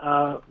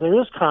there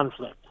is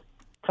conflict.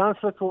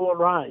 Conflict will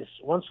arise.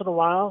 Once in a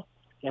while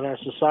in our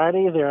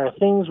society, there are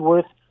things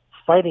worth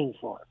fighting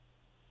for.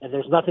 And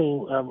there's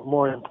nothing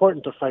more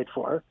important to fight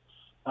for,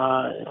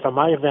 from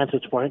my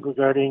vantage point,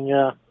 regarding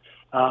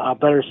a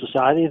better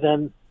society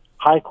than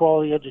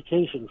high-quality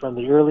education from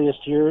the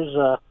earliest years,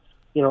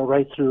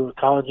 right through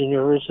college and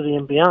university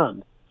and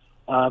beyond,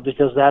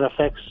 because that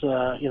affects,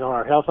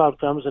 our health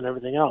outcomes and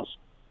everything else.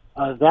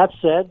 That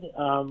said,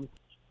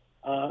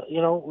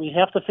 we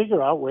have to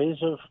figure out ways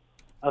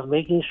of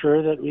making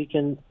sure that we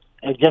can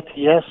get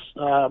the yes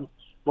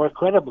more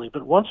credibly.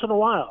 But once in a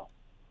while,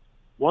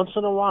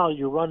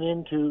 you run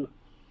into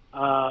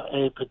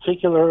a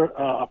particular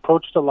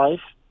approach to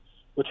life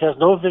which has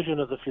no vision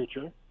of the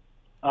future,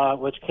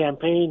 which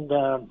campaigned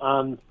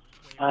on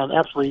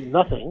absolutely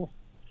nothing,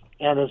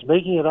 and is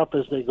making it up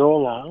as they go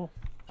along,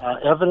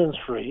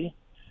 evidence-free.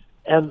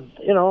 And,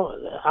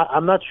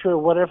 I'm not sure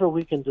whatever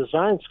we can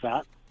design,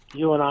 Scott,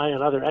 you and I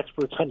and other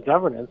experts on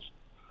governance,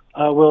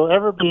 will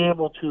ever be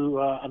able to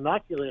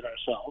inoculate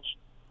ourselves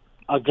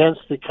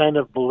against the kind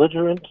of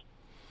belligerent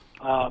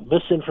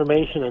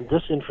misinformation and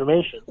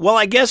disinformation. Well,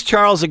 I guess,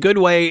 Charles, a good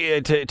way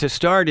to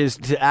start is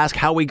to ask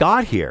how we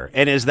got here.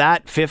 And is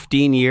that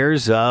 15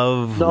 years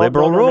of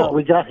liberal rule? No,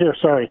 we got here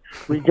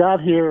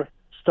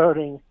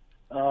starting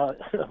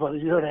about a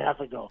year and a half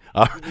ago.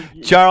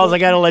 Charles, I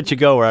got to let you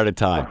go. We're out of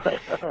time. All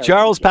right.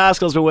 Charles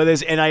Pascal's been with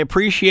us, and I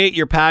appreciate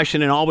your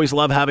passion and always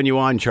love having you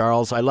on,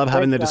 Charles. I love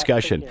having the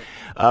discussion.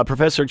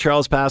 Professor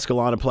Charles Pascal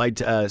on applied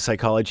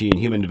psychology and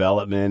human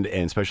development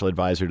and special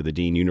advisor to the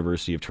Dean,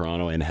 University of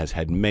Toronto, and has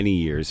had many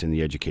years in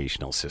the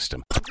educational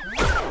system.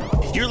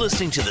 You're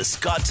listening to the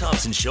Scott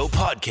Thompson Show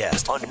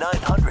podcast on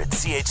 900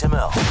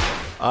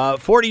 CHML.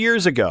 40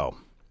 years ago,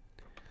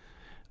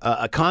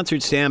 a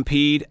concert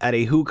stampede at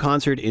a Who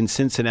concert in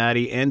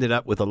Cincinnati ended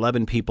up with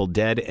 11 people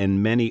dead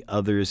and many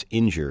others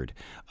injured.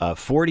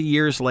 40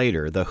 years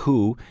later, the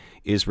Who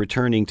is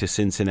returning to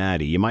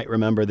Cincinnati. You might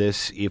remember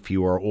this if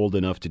you are old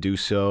enough to do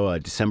so.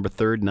 December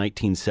 3rd,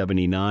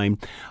 1979,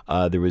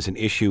 there was an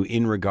issue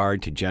in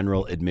regard to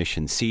general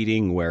admission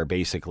seating where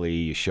basically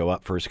you show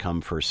up, first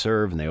come, first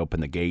serve, and they open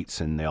the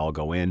gates and they all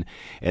go in.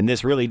 And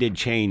this really did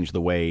change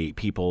the way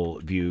people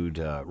viewed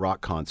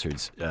rock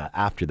concerts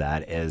after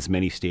that, as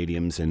many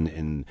stadiums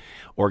and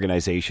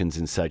organizations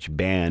and such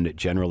banned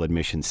general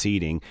admission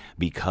seating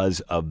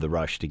because of the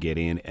rush to get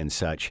in and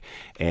such,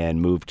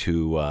 and moved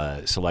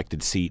to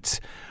selected seats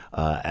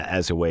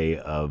as a way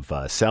of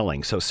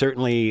selling. So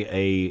certainly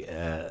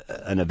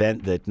an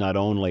event that not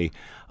only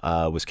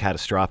was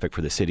catastrophic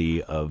for the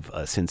city of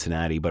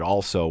Cincinnati, but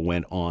also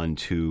went on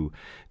to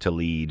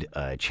lead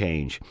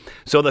change.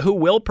 So the Who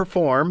will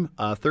perform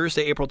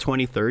Thursday, April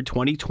 23rd,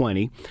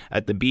 2020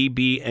 at the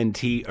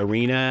BB&T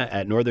Arena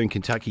at Northern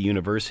Kentucky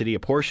University. A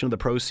portion of the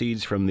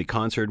proceeds from the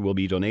concert will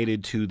be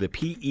donated to the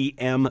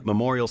PEM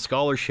Memorial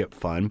Scholarship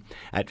Fund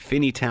at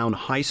Finneytown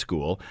High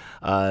School.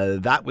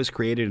 That was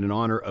created in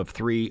honor of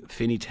 3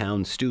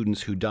 Finneytown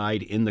students who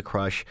died in the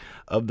crush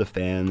of the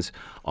fans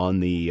on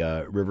the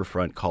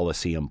Riverfront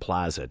Coliseum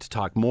Plaza. To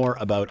talk more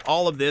about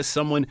all of this,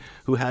 someone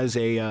who has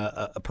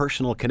a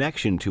personal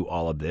connection to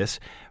all of this,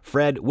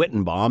 Fred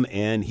Wittenbaum,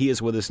 and he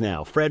is with us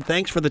now. Fred,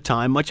 thanks for the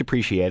time. Much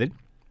appreciated.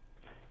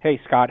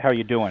 Hey, Scott, how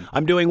you doing?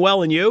 I'm doing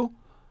well, and you?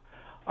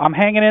 I'm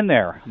hanging in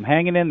there.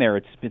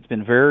 It's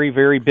been very,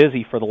 very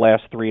busy for the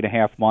last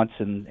 3.5 months,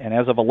 and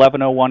as of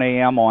 11:01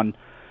 a.m. on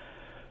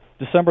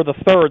December the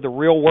 3rd, the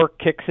real work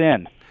kicks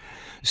in.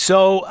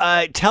 So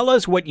tell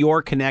us what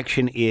your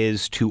connection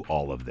is to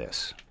all of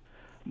this.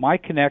 My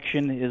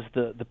connection is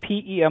the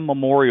PEM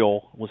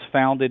Memorial was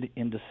founded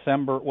in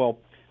December.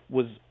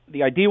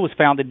 The idea was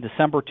founded in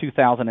December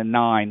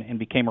 2009 and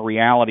became a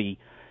reality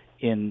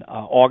in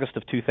August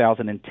of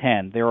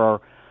 2010. There are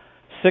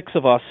 6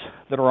 of us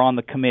that are on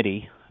the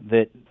committee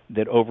that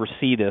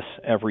oversee this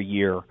every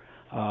year.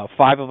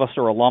 5 of us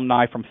are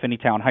alumni from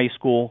Finneytown High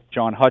School.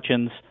 John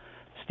Hutchins,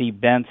 Steve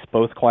Bentz,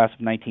 both class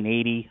of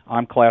 1980.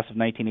 I'm class of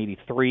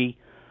 1983.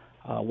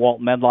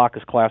 Walt Medlock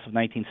is class of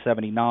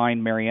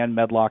 1979. Marianne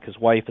Medlock, his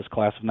wife, is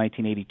class of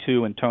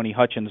 1982. And Tony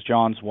Hutchins,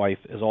 John's wife,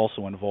 is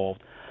also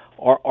involved.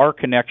 Our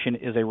connection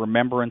is a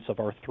remembrance of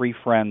our 3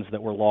 friends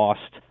that were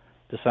lost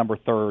December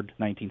 3rd,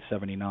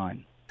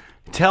 1979.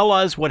 Tell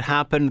us what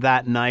happened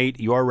that night,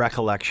 your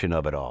recollection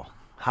of it all,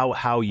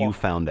 how you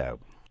found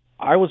out.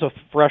 I was a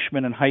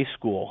freshman in high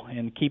school,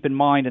 and keep in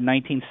mind, in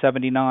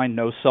 1979,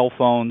 no cell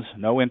phones,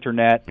 no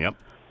internet,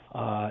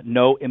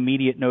 no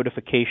immediate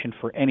notification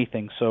for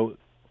anything. So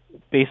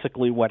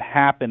basically what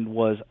happened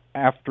was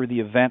after the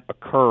event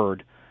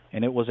occurred,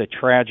 and it was a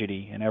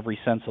tragedy in every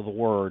sense of the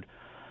word,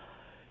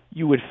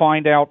 you would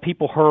find out,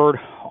 people heard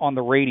on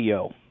the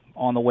radio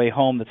on the way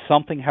home that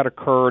something had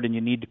occurred and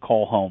you need to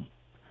call home.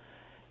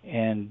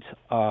 And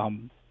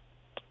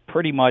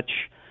pretty much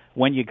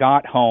when you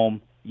got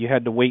home, you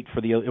had to wait for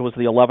it was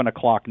the 11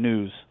 o'clock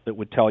news that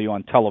would tell you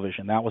on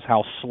television. That was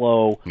how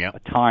slow a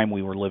time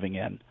we were living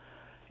in.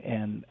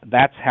 And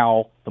that's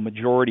how the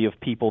majority of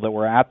people that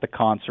were at the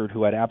concert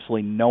who had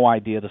absolutely no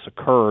idea this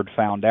occurred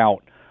found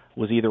out,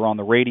 was either on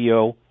the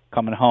radio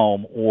coming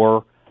home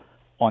or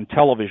on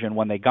television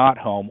when they got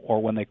home, or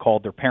when they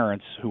called their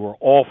parents, who were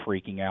all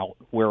freaking out,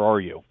 "Where are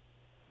you?"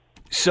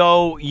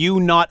 So you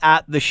not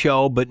at the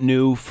show, but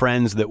knew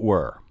friends that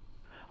were?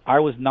 I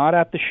was not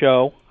at the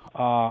show.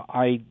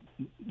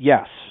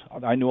 Yes,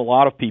 I knew a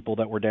lot of people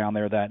that were down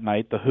there that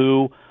night. The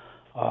Who,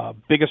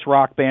 biggest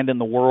rock band in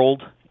the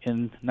world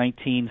in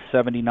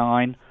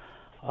 1979,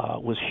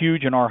 was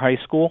huge in our high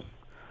school.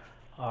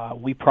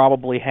 We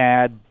probably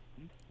had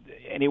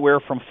anywhere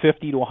from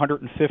 50 to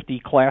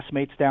 150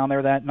 classmates down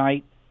there that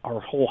night. Our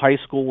whole high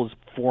school was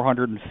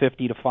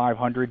 450 to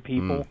 500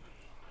 people.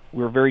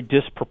 We were very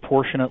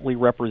disproportionately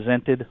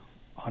represented,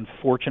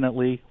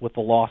 unfortunately, with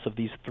the loss of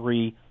these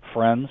 3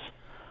 friends.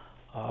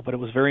 But it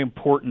was very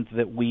important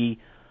that we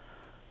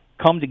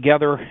come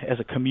together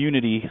as a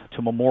community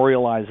to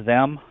memorialize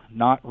them,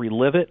 not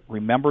relive it,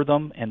 remember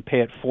them, and pay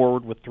it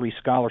forward with 3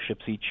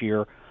 scholarships each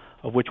year,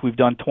 of which we've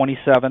done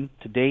 27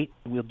 to date.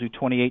 We'll do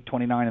 28,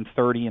 29, and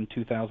 30 in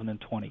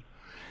 2020.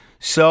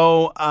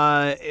 So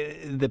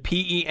the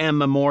PEM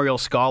Memorial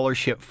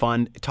Scholarship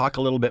Fund, talk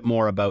a little bit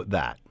more about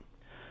that.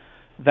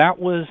 That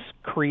was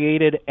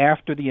created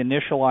after the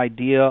initial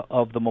idea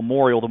of the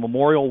memorial. The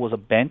memorial was a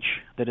bench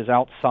that is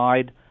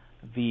outside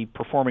the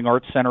Performing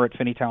Arts Center at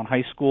Finneytown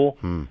High School.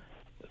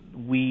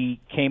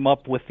 We came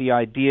up with the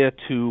idea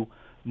to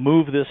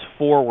move this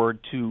forward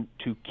to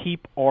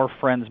keep our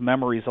friends'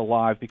 memories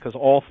alive, because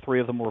all 3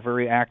 of them were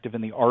very active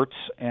in the arts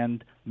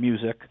and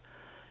music,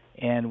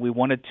 and we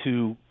wanted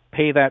to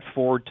pay that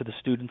forward to the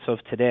students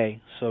of today.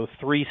 So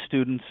 3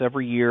 students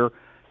every year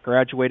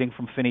graduating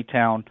from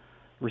Finneytown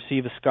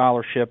receive a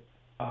scholarship,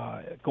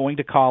 going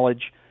to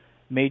college,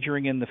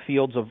 majoring in the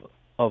fields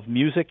of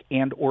music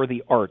and or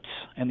the arts.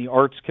 And the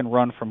arts can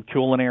run from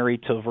culinary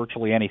to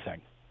virtually anything.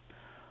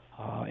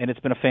 And it's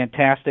been a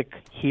fantastic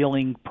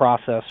healing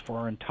process for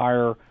our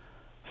entire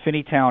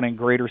Finneytown and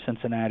Greater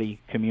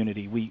Cincinnati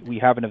community. We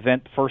have an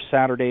event first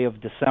Saturday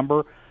of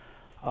December.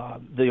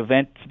 The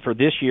event for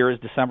this year is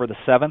December the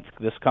 7th,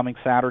 this coming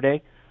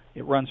Saturday.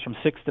 It runs from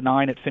 6 to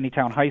 9 at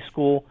Finneytown High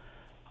School.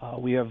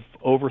 We have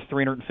over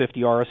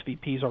 350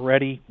 RSVPs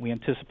already. We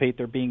anticipate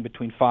there being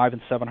between 500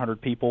 and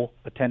 700 people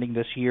attending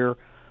this year.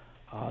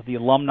 The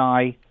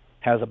alumni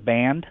has a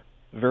band,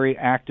 very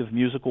active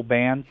musical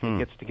band. It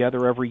gets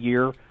together every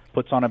year,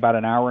 puts on about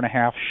an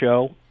hour-and-a-half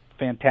show.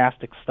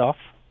 Fantastic stuff.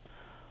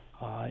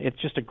 It's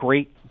just a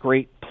great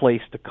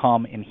place to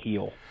come and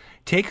heal.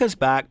 Take us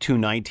back to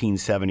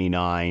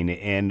 1979,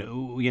 and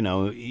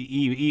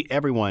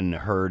everyone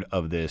heard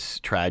of this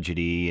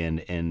tragedy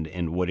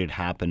and what had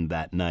happened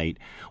that night.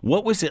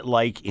 What was it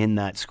like in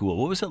that school?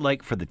 What was it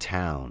like for the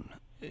town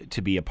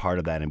to be a part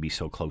of that and be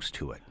so close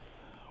to it?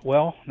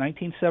 Well,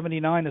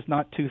 1979 is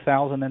not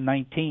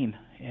 2019,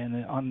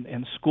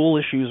 and school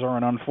issues are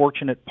an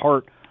unfortunate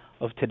part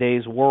of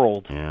today's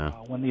world. Yeah.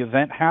 When the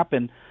event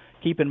happened,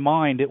 keep in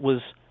mind it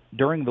was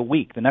during the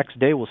week. The next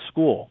day was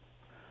school.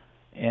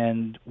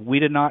 And we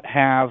did not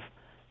have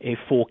a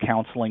full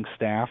counseling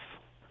staff.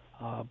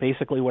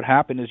 Basically what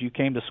happened is you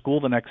came to school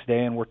the next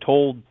day and were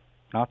told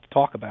not to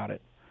talk about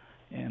it.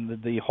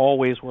 And the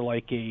hallways were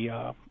like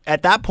a...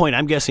 At that point,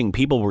 I'm guessing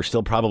people were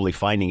still probably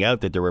finding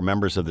out that there were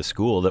members of the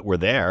school that were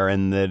there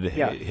and that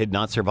had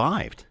not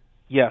survived.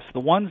 Yes, the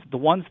ones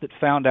that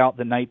found out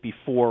the night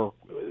before,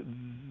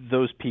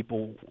 those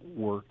people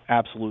were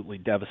absolutely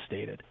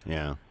devastated.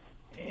 Yeah.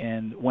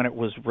 And when it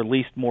was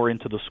released more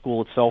into the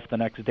school itself the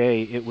next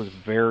day, it was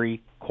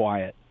very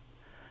quiet.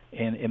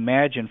 And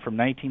imagine from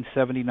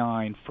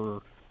 1979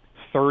 for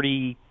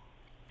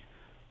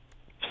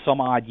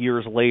 30-some-odd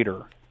years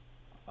later,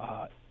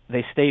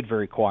 they stayed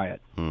very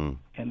quiet. And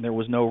there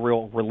was no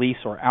real release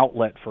or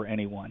outlet for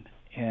anyone.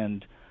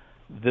 And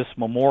this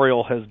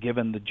memorial has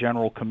given the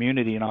general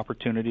community an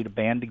opportunity to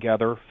band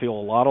together, feel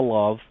a lot of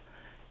love,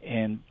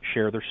 and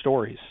share their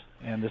stories.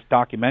 And this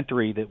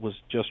documentary that was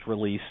just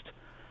released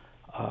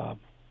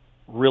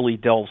really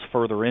delves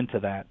further into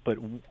that. But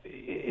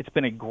it's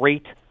been a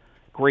great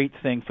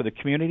thing for the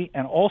community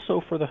and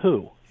also for the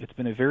Who. It's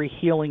been a very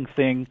healing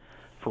thing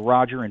for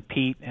Roger and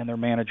Pete and their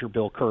manager,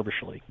 Bill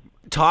Kerbishley.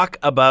 Talk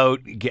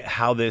about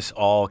how this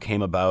all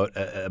came about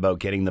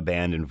getting the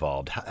band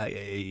involved.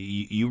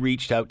 You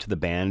reached out to the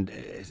band.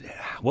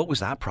 What was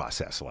that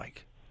process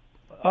like?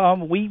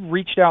 We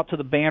reached out to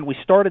the band. We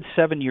started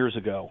 7 years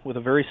ago with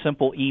a very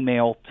simple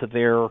email to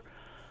their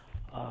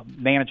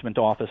management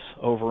office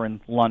over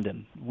in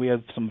London. We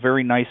have some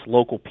very nice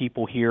local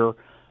people here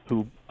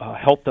who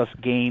helped us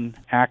gain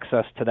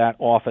access to that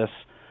office.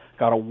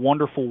 Got a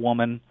wonderful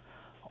young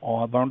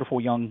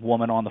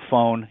woman on the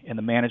phone in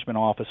the management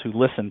office who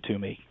listened to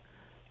me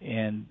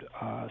and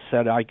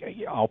said,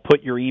 I'll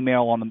put your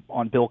email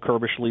on Bill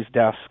Kerbishley's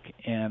desk.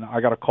 And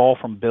I got a call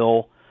from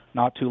Bill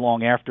not too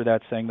long after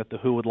that saying that the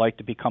Who would like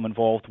to become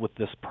involved with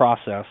this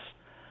process.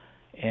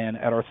 And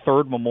at our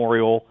third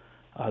memorial,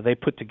 they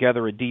put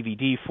together a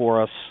DVD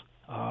for us,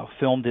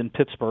 filmed in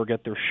Pittsburgh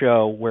at their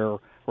show, where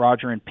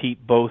Roger and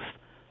Pete both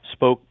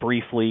spoke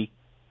briefly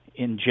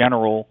in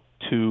general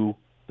to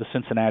the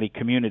Cincinnati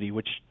community,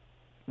 which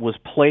was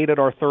played at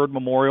our third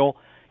memorial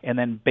and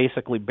then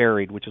basically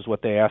buried, which is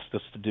what they asked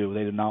us to do.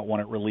 They did not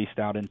want it released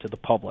out into the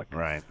public.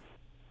 Right.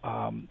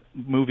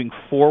 Moving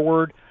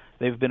forward,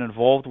 they've been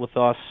involved with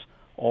us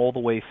all the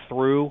way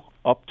through,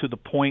 up to the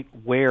point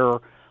where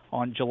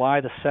on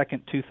July the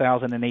 2nd,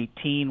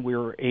 2018, we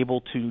were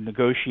able to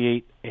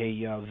negotiate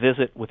a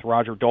visit with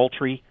Roger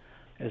Daltrey,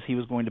 as he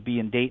was going to be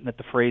in Dayton at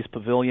the Fraze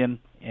Pavilion,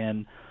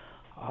 and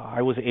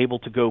I was able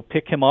to go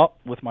pick him up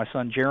with my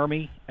son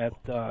Jeremy at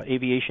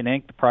Aviation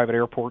Inc., the private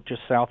airport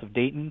just south of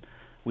Dayton.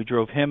 We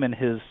drove him and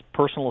his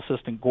personal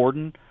assistant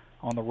Gordon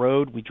on the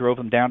road. We drove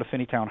them down to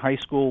Finneytown High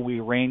School. We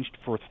arranged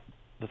for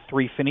the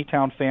 3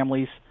 Finneytown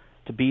families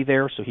to be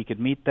there so he could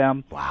meet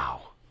them.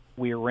 Wow.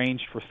 We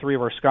arranged for 3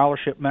 of our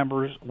scholarship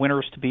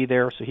winners to be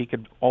there so he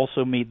could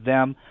also meet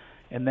them.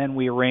 And then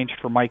we arranged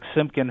for Mike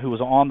Simpkin, who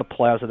was on the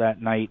plaza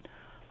that night,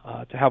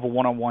 to have a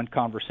one-on-one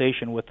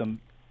conversation with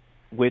him,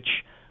 which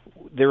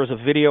there is a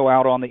video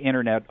out on the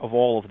internet of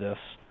all of this.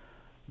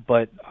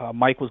 But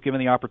Mike was given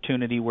the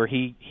opportunity where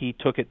he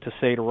took it to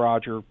say to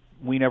Roger,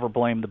 we never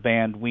blamed the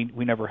band. We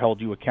never held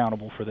you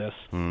accountable for this.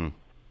 And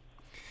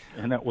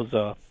that was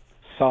a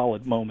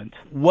solid moment.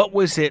 What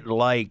was it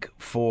like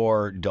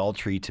for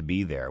Daltrey to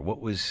be there?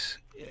 What was,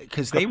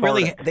 because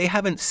they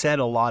haven't said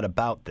a lot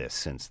about this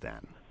since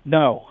then.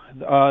 No,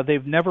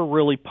 they've never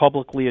really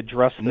publicly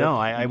addressed this. No,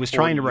 I was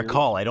trying to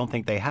recall. I don't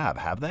think they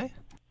have they?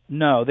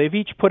 No, they've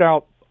each put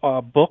out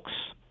books.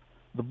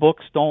 The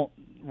books don't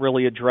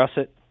really address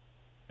it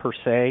per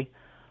se.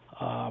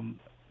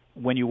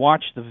 When you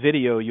watch the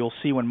video, you'll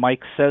see when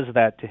Mike says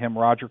that to him,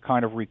 Roger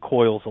kind of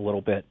recoils a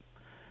little bit,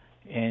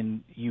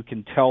 and you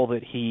can tell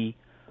that he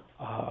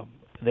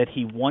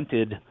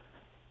wanted,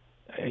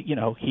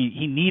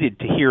 he needed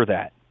to hear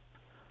that,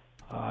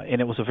 and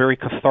it was a very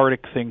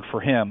cathartic thing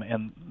for him.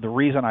 And the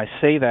reason I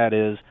say that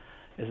is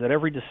that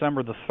every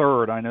December the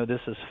 3rd, I know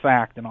this is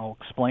fact, and I'll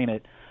explain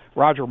it.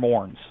 Roger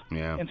mourns,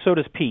 and so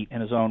does Pete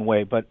in his own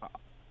way. But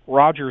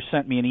Roger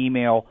sent me an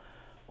email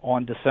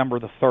on December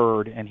the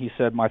 3rd, and he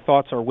said, "My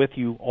thoughts are with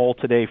you all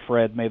today,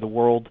 Fred. May the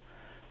world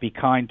be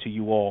kind to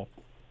you all."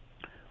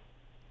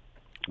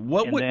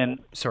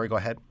 Sorry, go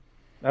ahead.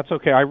 That's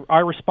okay. I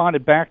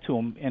responded back to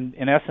him and,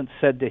 in essence,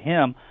 said to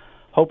him,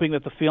 hoping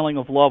that the feeling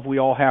of love we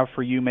all have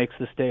for you makes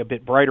this day a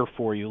bit brighter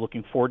for you.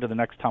 Looking forward to the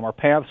next time our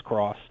paths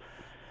cross.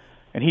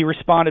 And he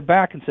responded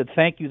back and said,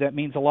 "Thank you. That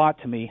means a lot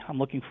to me. I'm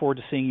looking forward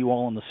to seeing you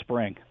all in the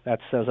spring." That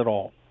says it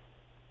all.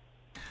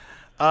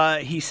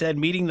 He said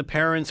meeting the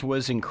parents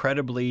was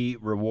incredibly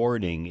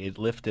rewarding. It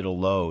lifted a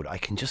load. I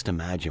can just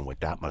imagine what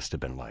that must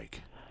have been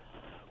like.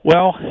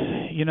 Well,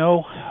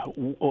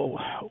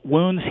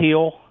 wounds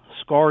heal,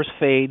 scars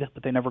fade,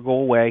 but they never go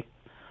away.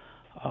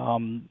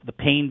 The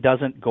pain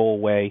doesn't go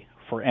away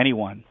for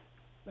anyone,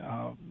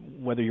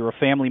 whether you're a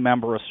family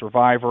member, a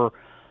survivor,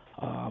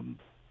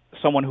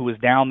 someone who was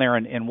down there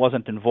and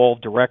wasn't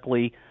involved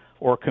directly,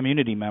 or a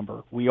community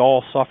member. We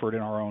all suffered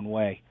in our own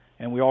way,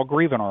 and we all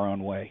grieve in our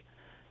own way.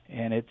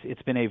 And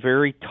it's been a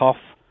very tough,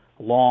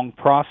 long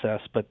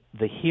process, but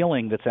the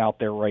healing that's out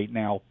there right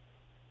now,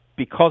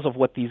 because of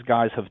what these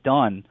guys have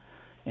done,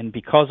 and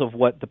because of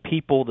what the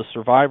people, the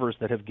survivors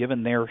that have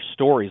given their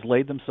stories,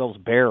 laid themselves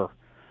bare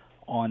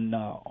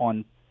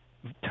on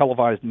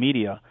televised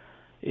media,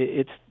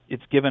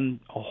 it's given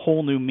a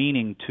whole new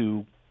meaning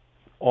to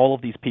all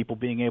of these people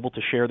being able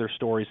to share their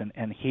stories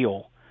and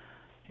heal.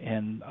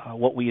 And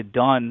what we had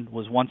done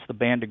was, once the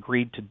band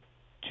agreed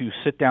to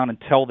sit down and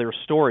tell their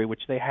story,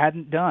 which they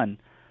hadn't done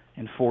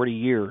in 40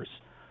 years,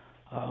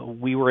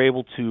 we were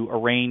able to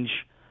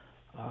arrange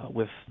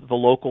with the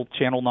local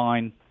Channel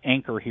 9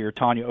 anchor here,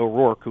 Tanya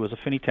O'Rourke, who was a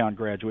Finneytown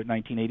graduate in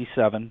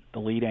 1987, the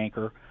lead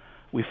anchor.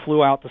 We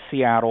flew out to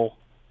Seattle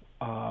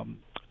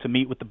to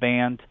meet with the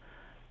band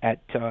at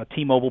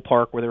T-Mobile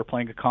Park, where they were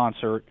playing a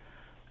concert.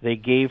 They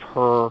gave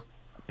her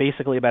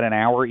basically about an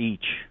hour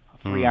each,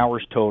 3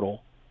 hours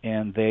total,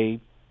 and they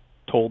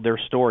told their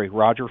story.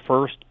 Roger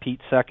first,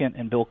 Pete second,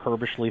 and Bill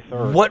Kerbishley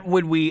third. What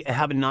would we,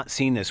 having not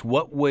seen this,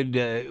 what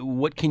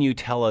can you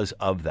tell us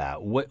of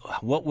that?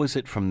 What was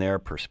it from their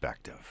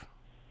perspective?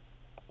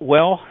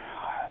 Well,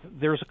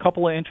 there's a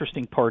couple of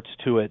interesting parts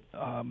to it.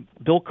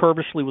 Bill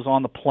Kerbishley was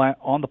on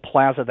the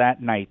plaza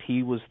that night.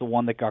 He was the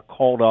one that got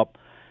called up,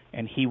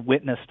 and he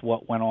witnessed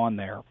what went on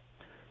there.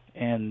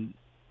 And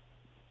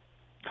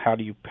how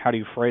do you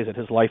phrase it?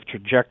 His life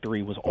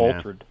trajectory was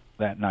altered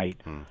that night.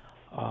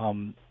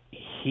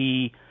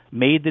 He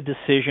made the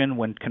decision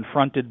when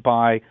confronted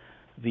by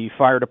the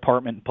fire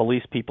department and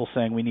police people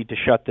saying we need to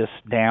shut this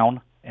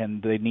down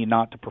and they need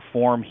not to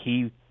perform.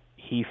 He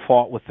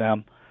fought with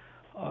them.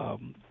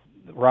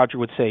 Roger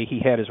would say he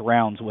had his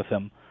rounds with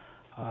him,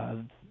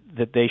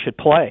 that they should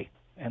play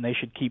and they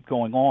should keep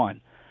going on.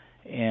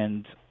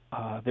 And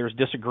there's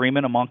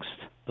disagreement amongst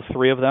the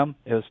three of them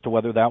as to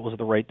whether that was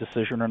the right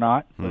decision or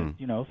not. But,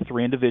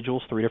 three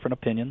individuals, three different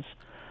opinions.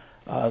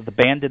 The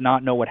band did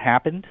not know what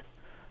happened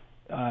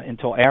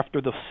until after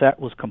the set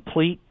was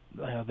complete.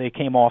 They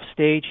came off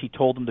stage. He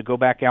told them to go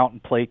back out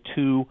and play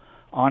 2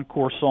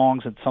 encore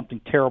songs, and something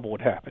terrible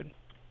would happen.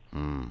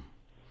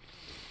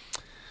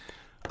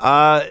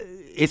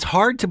 It's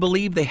hard to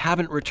believe they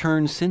haven't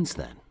returned since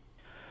then.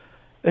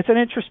 It's an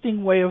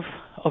interesting way of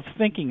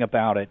thinking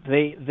about it.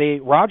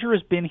 Roger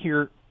has been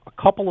here a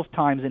couple of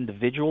times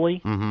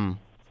individually,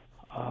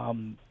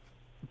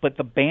 but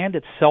the band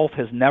itself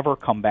has never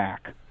come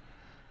back.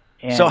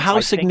 And so how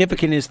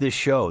significant is this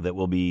show that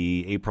will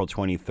be April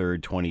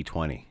 23rd,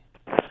 2020?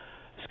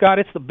 Scott,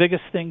 it's the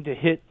biggest thing to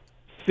hit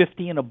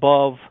 50 and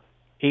above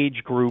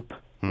age group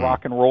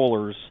rock and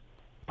rollers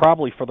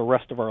probably for the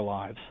rest of our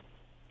lives.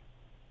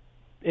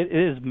 It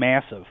is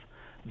massive.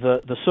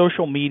 The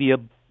social media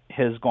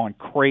has gone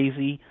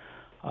crazy.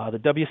 The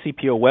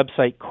WCPO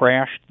website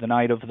crashed the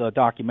night of the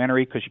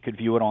documentary because you could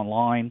view it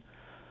online.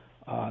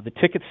 The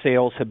ticket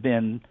sales have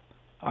been,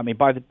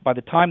 by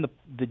the time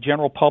the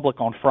general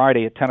public on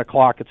Friday at 10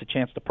 o'clock gets a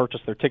chance to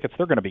purchase their tickets,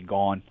 they're going to be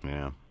gone.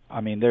 Yeah.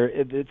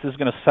 This is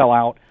going to sell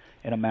out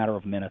in a matter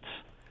of minutes.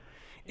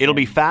 It'll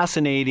be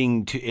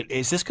fascinating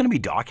is this going to be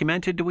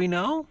documented, do we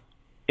know?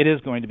 It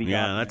is going to be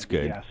documented. Yeah, that's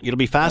good. Yes. It'll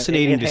be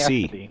fascinating to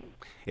see. To be.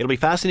 It'll be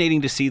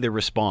fascinating to see the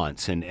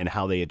response and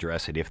how they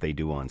address it if they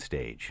do on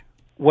stage.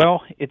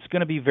 Well, it's going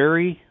to be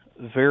very,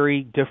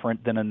 very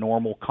different than a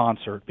normal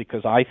concert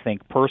because I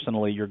think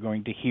personally you're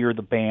going to hear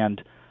the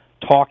band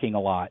talking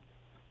a lot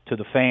to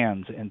the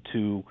fans and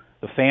to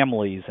the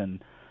families,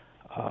 and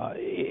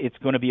it's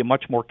going to be a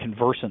much more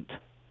conversant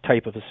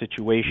type of a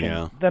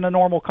situation than a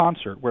normal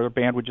concert where a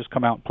band would just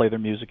come out and play their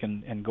music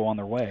and go on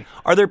their way.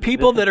 Are there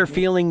people that are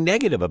feeling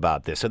negative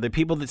about this? Are there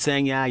people that are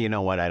saying, yeah, you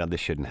know what,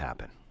 this shouldn't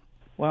happen?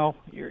 Well,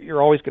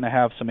 you're always going to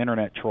have some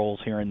internet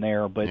trolls here and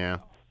there, but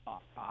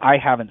I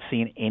haven't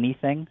seen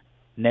anything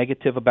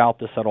negative about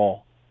this at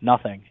all.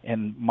 Nothing.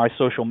 And my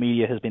social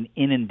media has been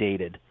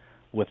inundated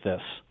with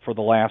this for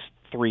the last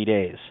 3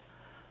 days,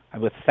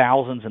 with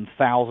thousands and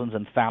thousands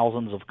and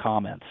thousands of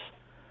comments,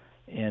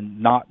 and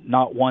not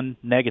one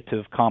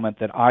negative comment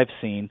that I've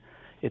seen.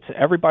 it's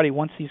everybody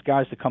wants these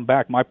guys to come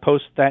back. My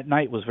post that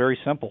night was very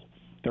simple.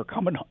 They're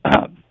coming.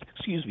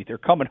 Excuse me. They're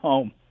coming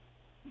home.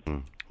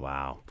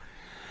 Wow.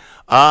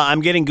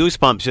 I'm getting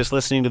goosebumps just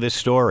listening to this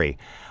story.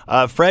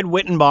 Fred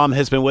Wittenbaum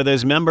has been with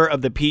us, member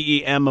of the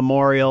PEM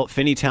Memorial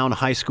Finneytown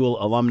High School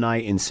alumni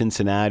in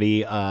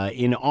Cincinnati,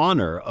 in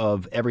honor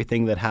of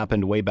everything that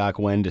happened way back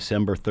when,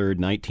 December 3rd,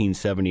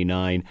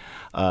 1979.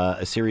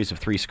 A series of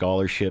 3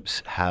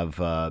 scholarships have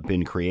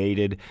been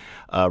created.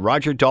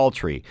 Roger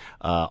Daltrey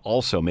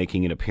also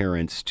making an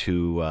appearance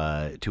to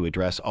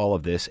address all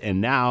of this,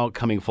 and now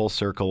coming full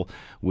circle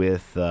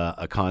with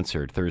a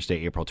concert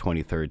Thursday, April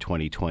 23rd,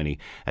 2020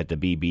 at the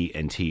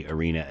BB&T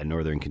Arena at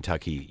Northern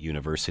Kentucky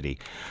University.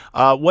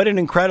 What an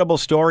incredible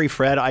story,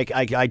 Fred.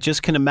 I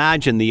just can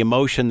imagine the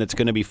emotion that's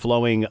going to be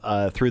flowing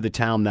through the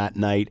town that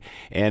night.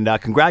 And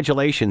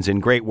congratulations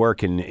and great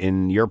work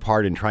in your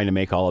part in trying to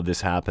make all of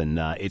this happen.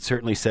 It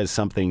certainly says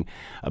something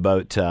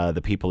about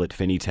the people at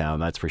Finneytown,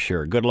 that's for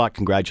sure. Good luck.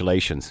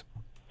 Congratulations.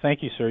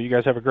 Thank you, sir. You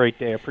guys have a great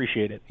day. I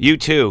appreciate it. You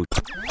too.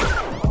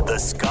 The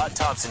Scott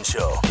Thompson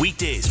Show,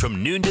 weekdays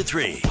from noon to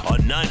 3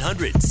 on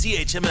 900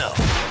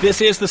 CHML.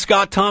 This is the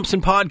Scott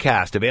Thompson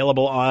Podcast,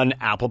 available on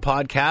Apple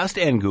Podcast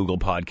and Google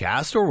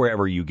Podcast or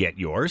wherever you get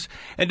yours.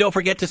 And don't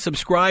forget to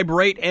subscribe,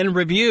 rate, and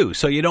review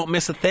so you don't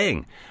miss a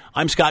thing.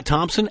 I'm Scott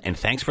Thompson, and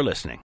thanks for listening.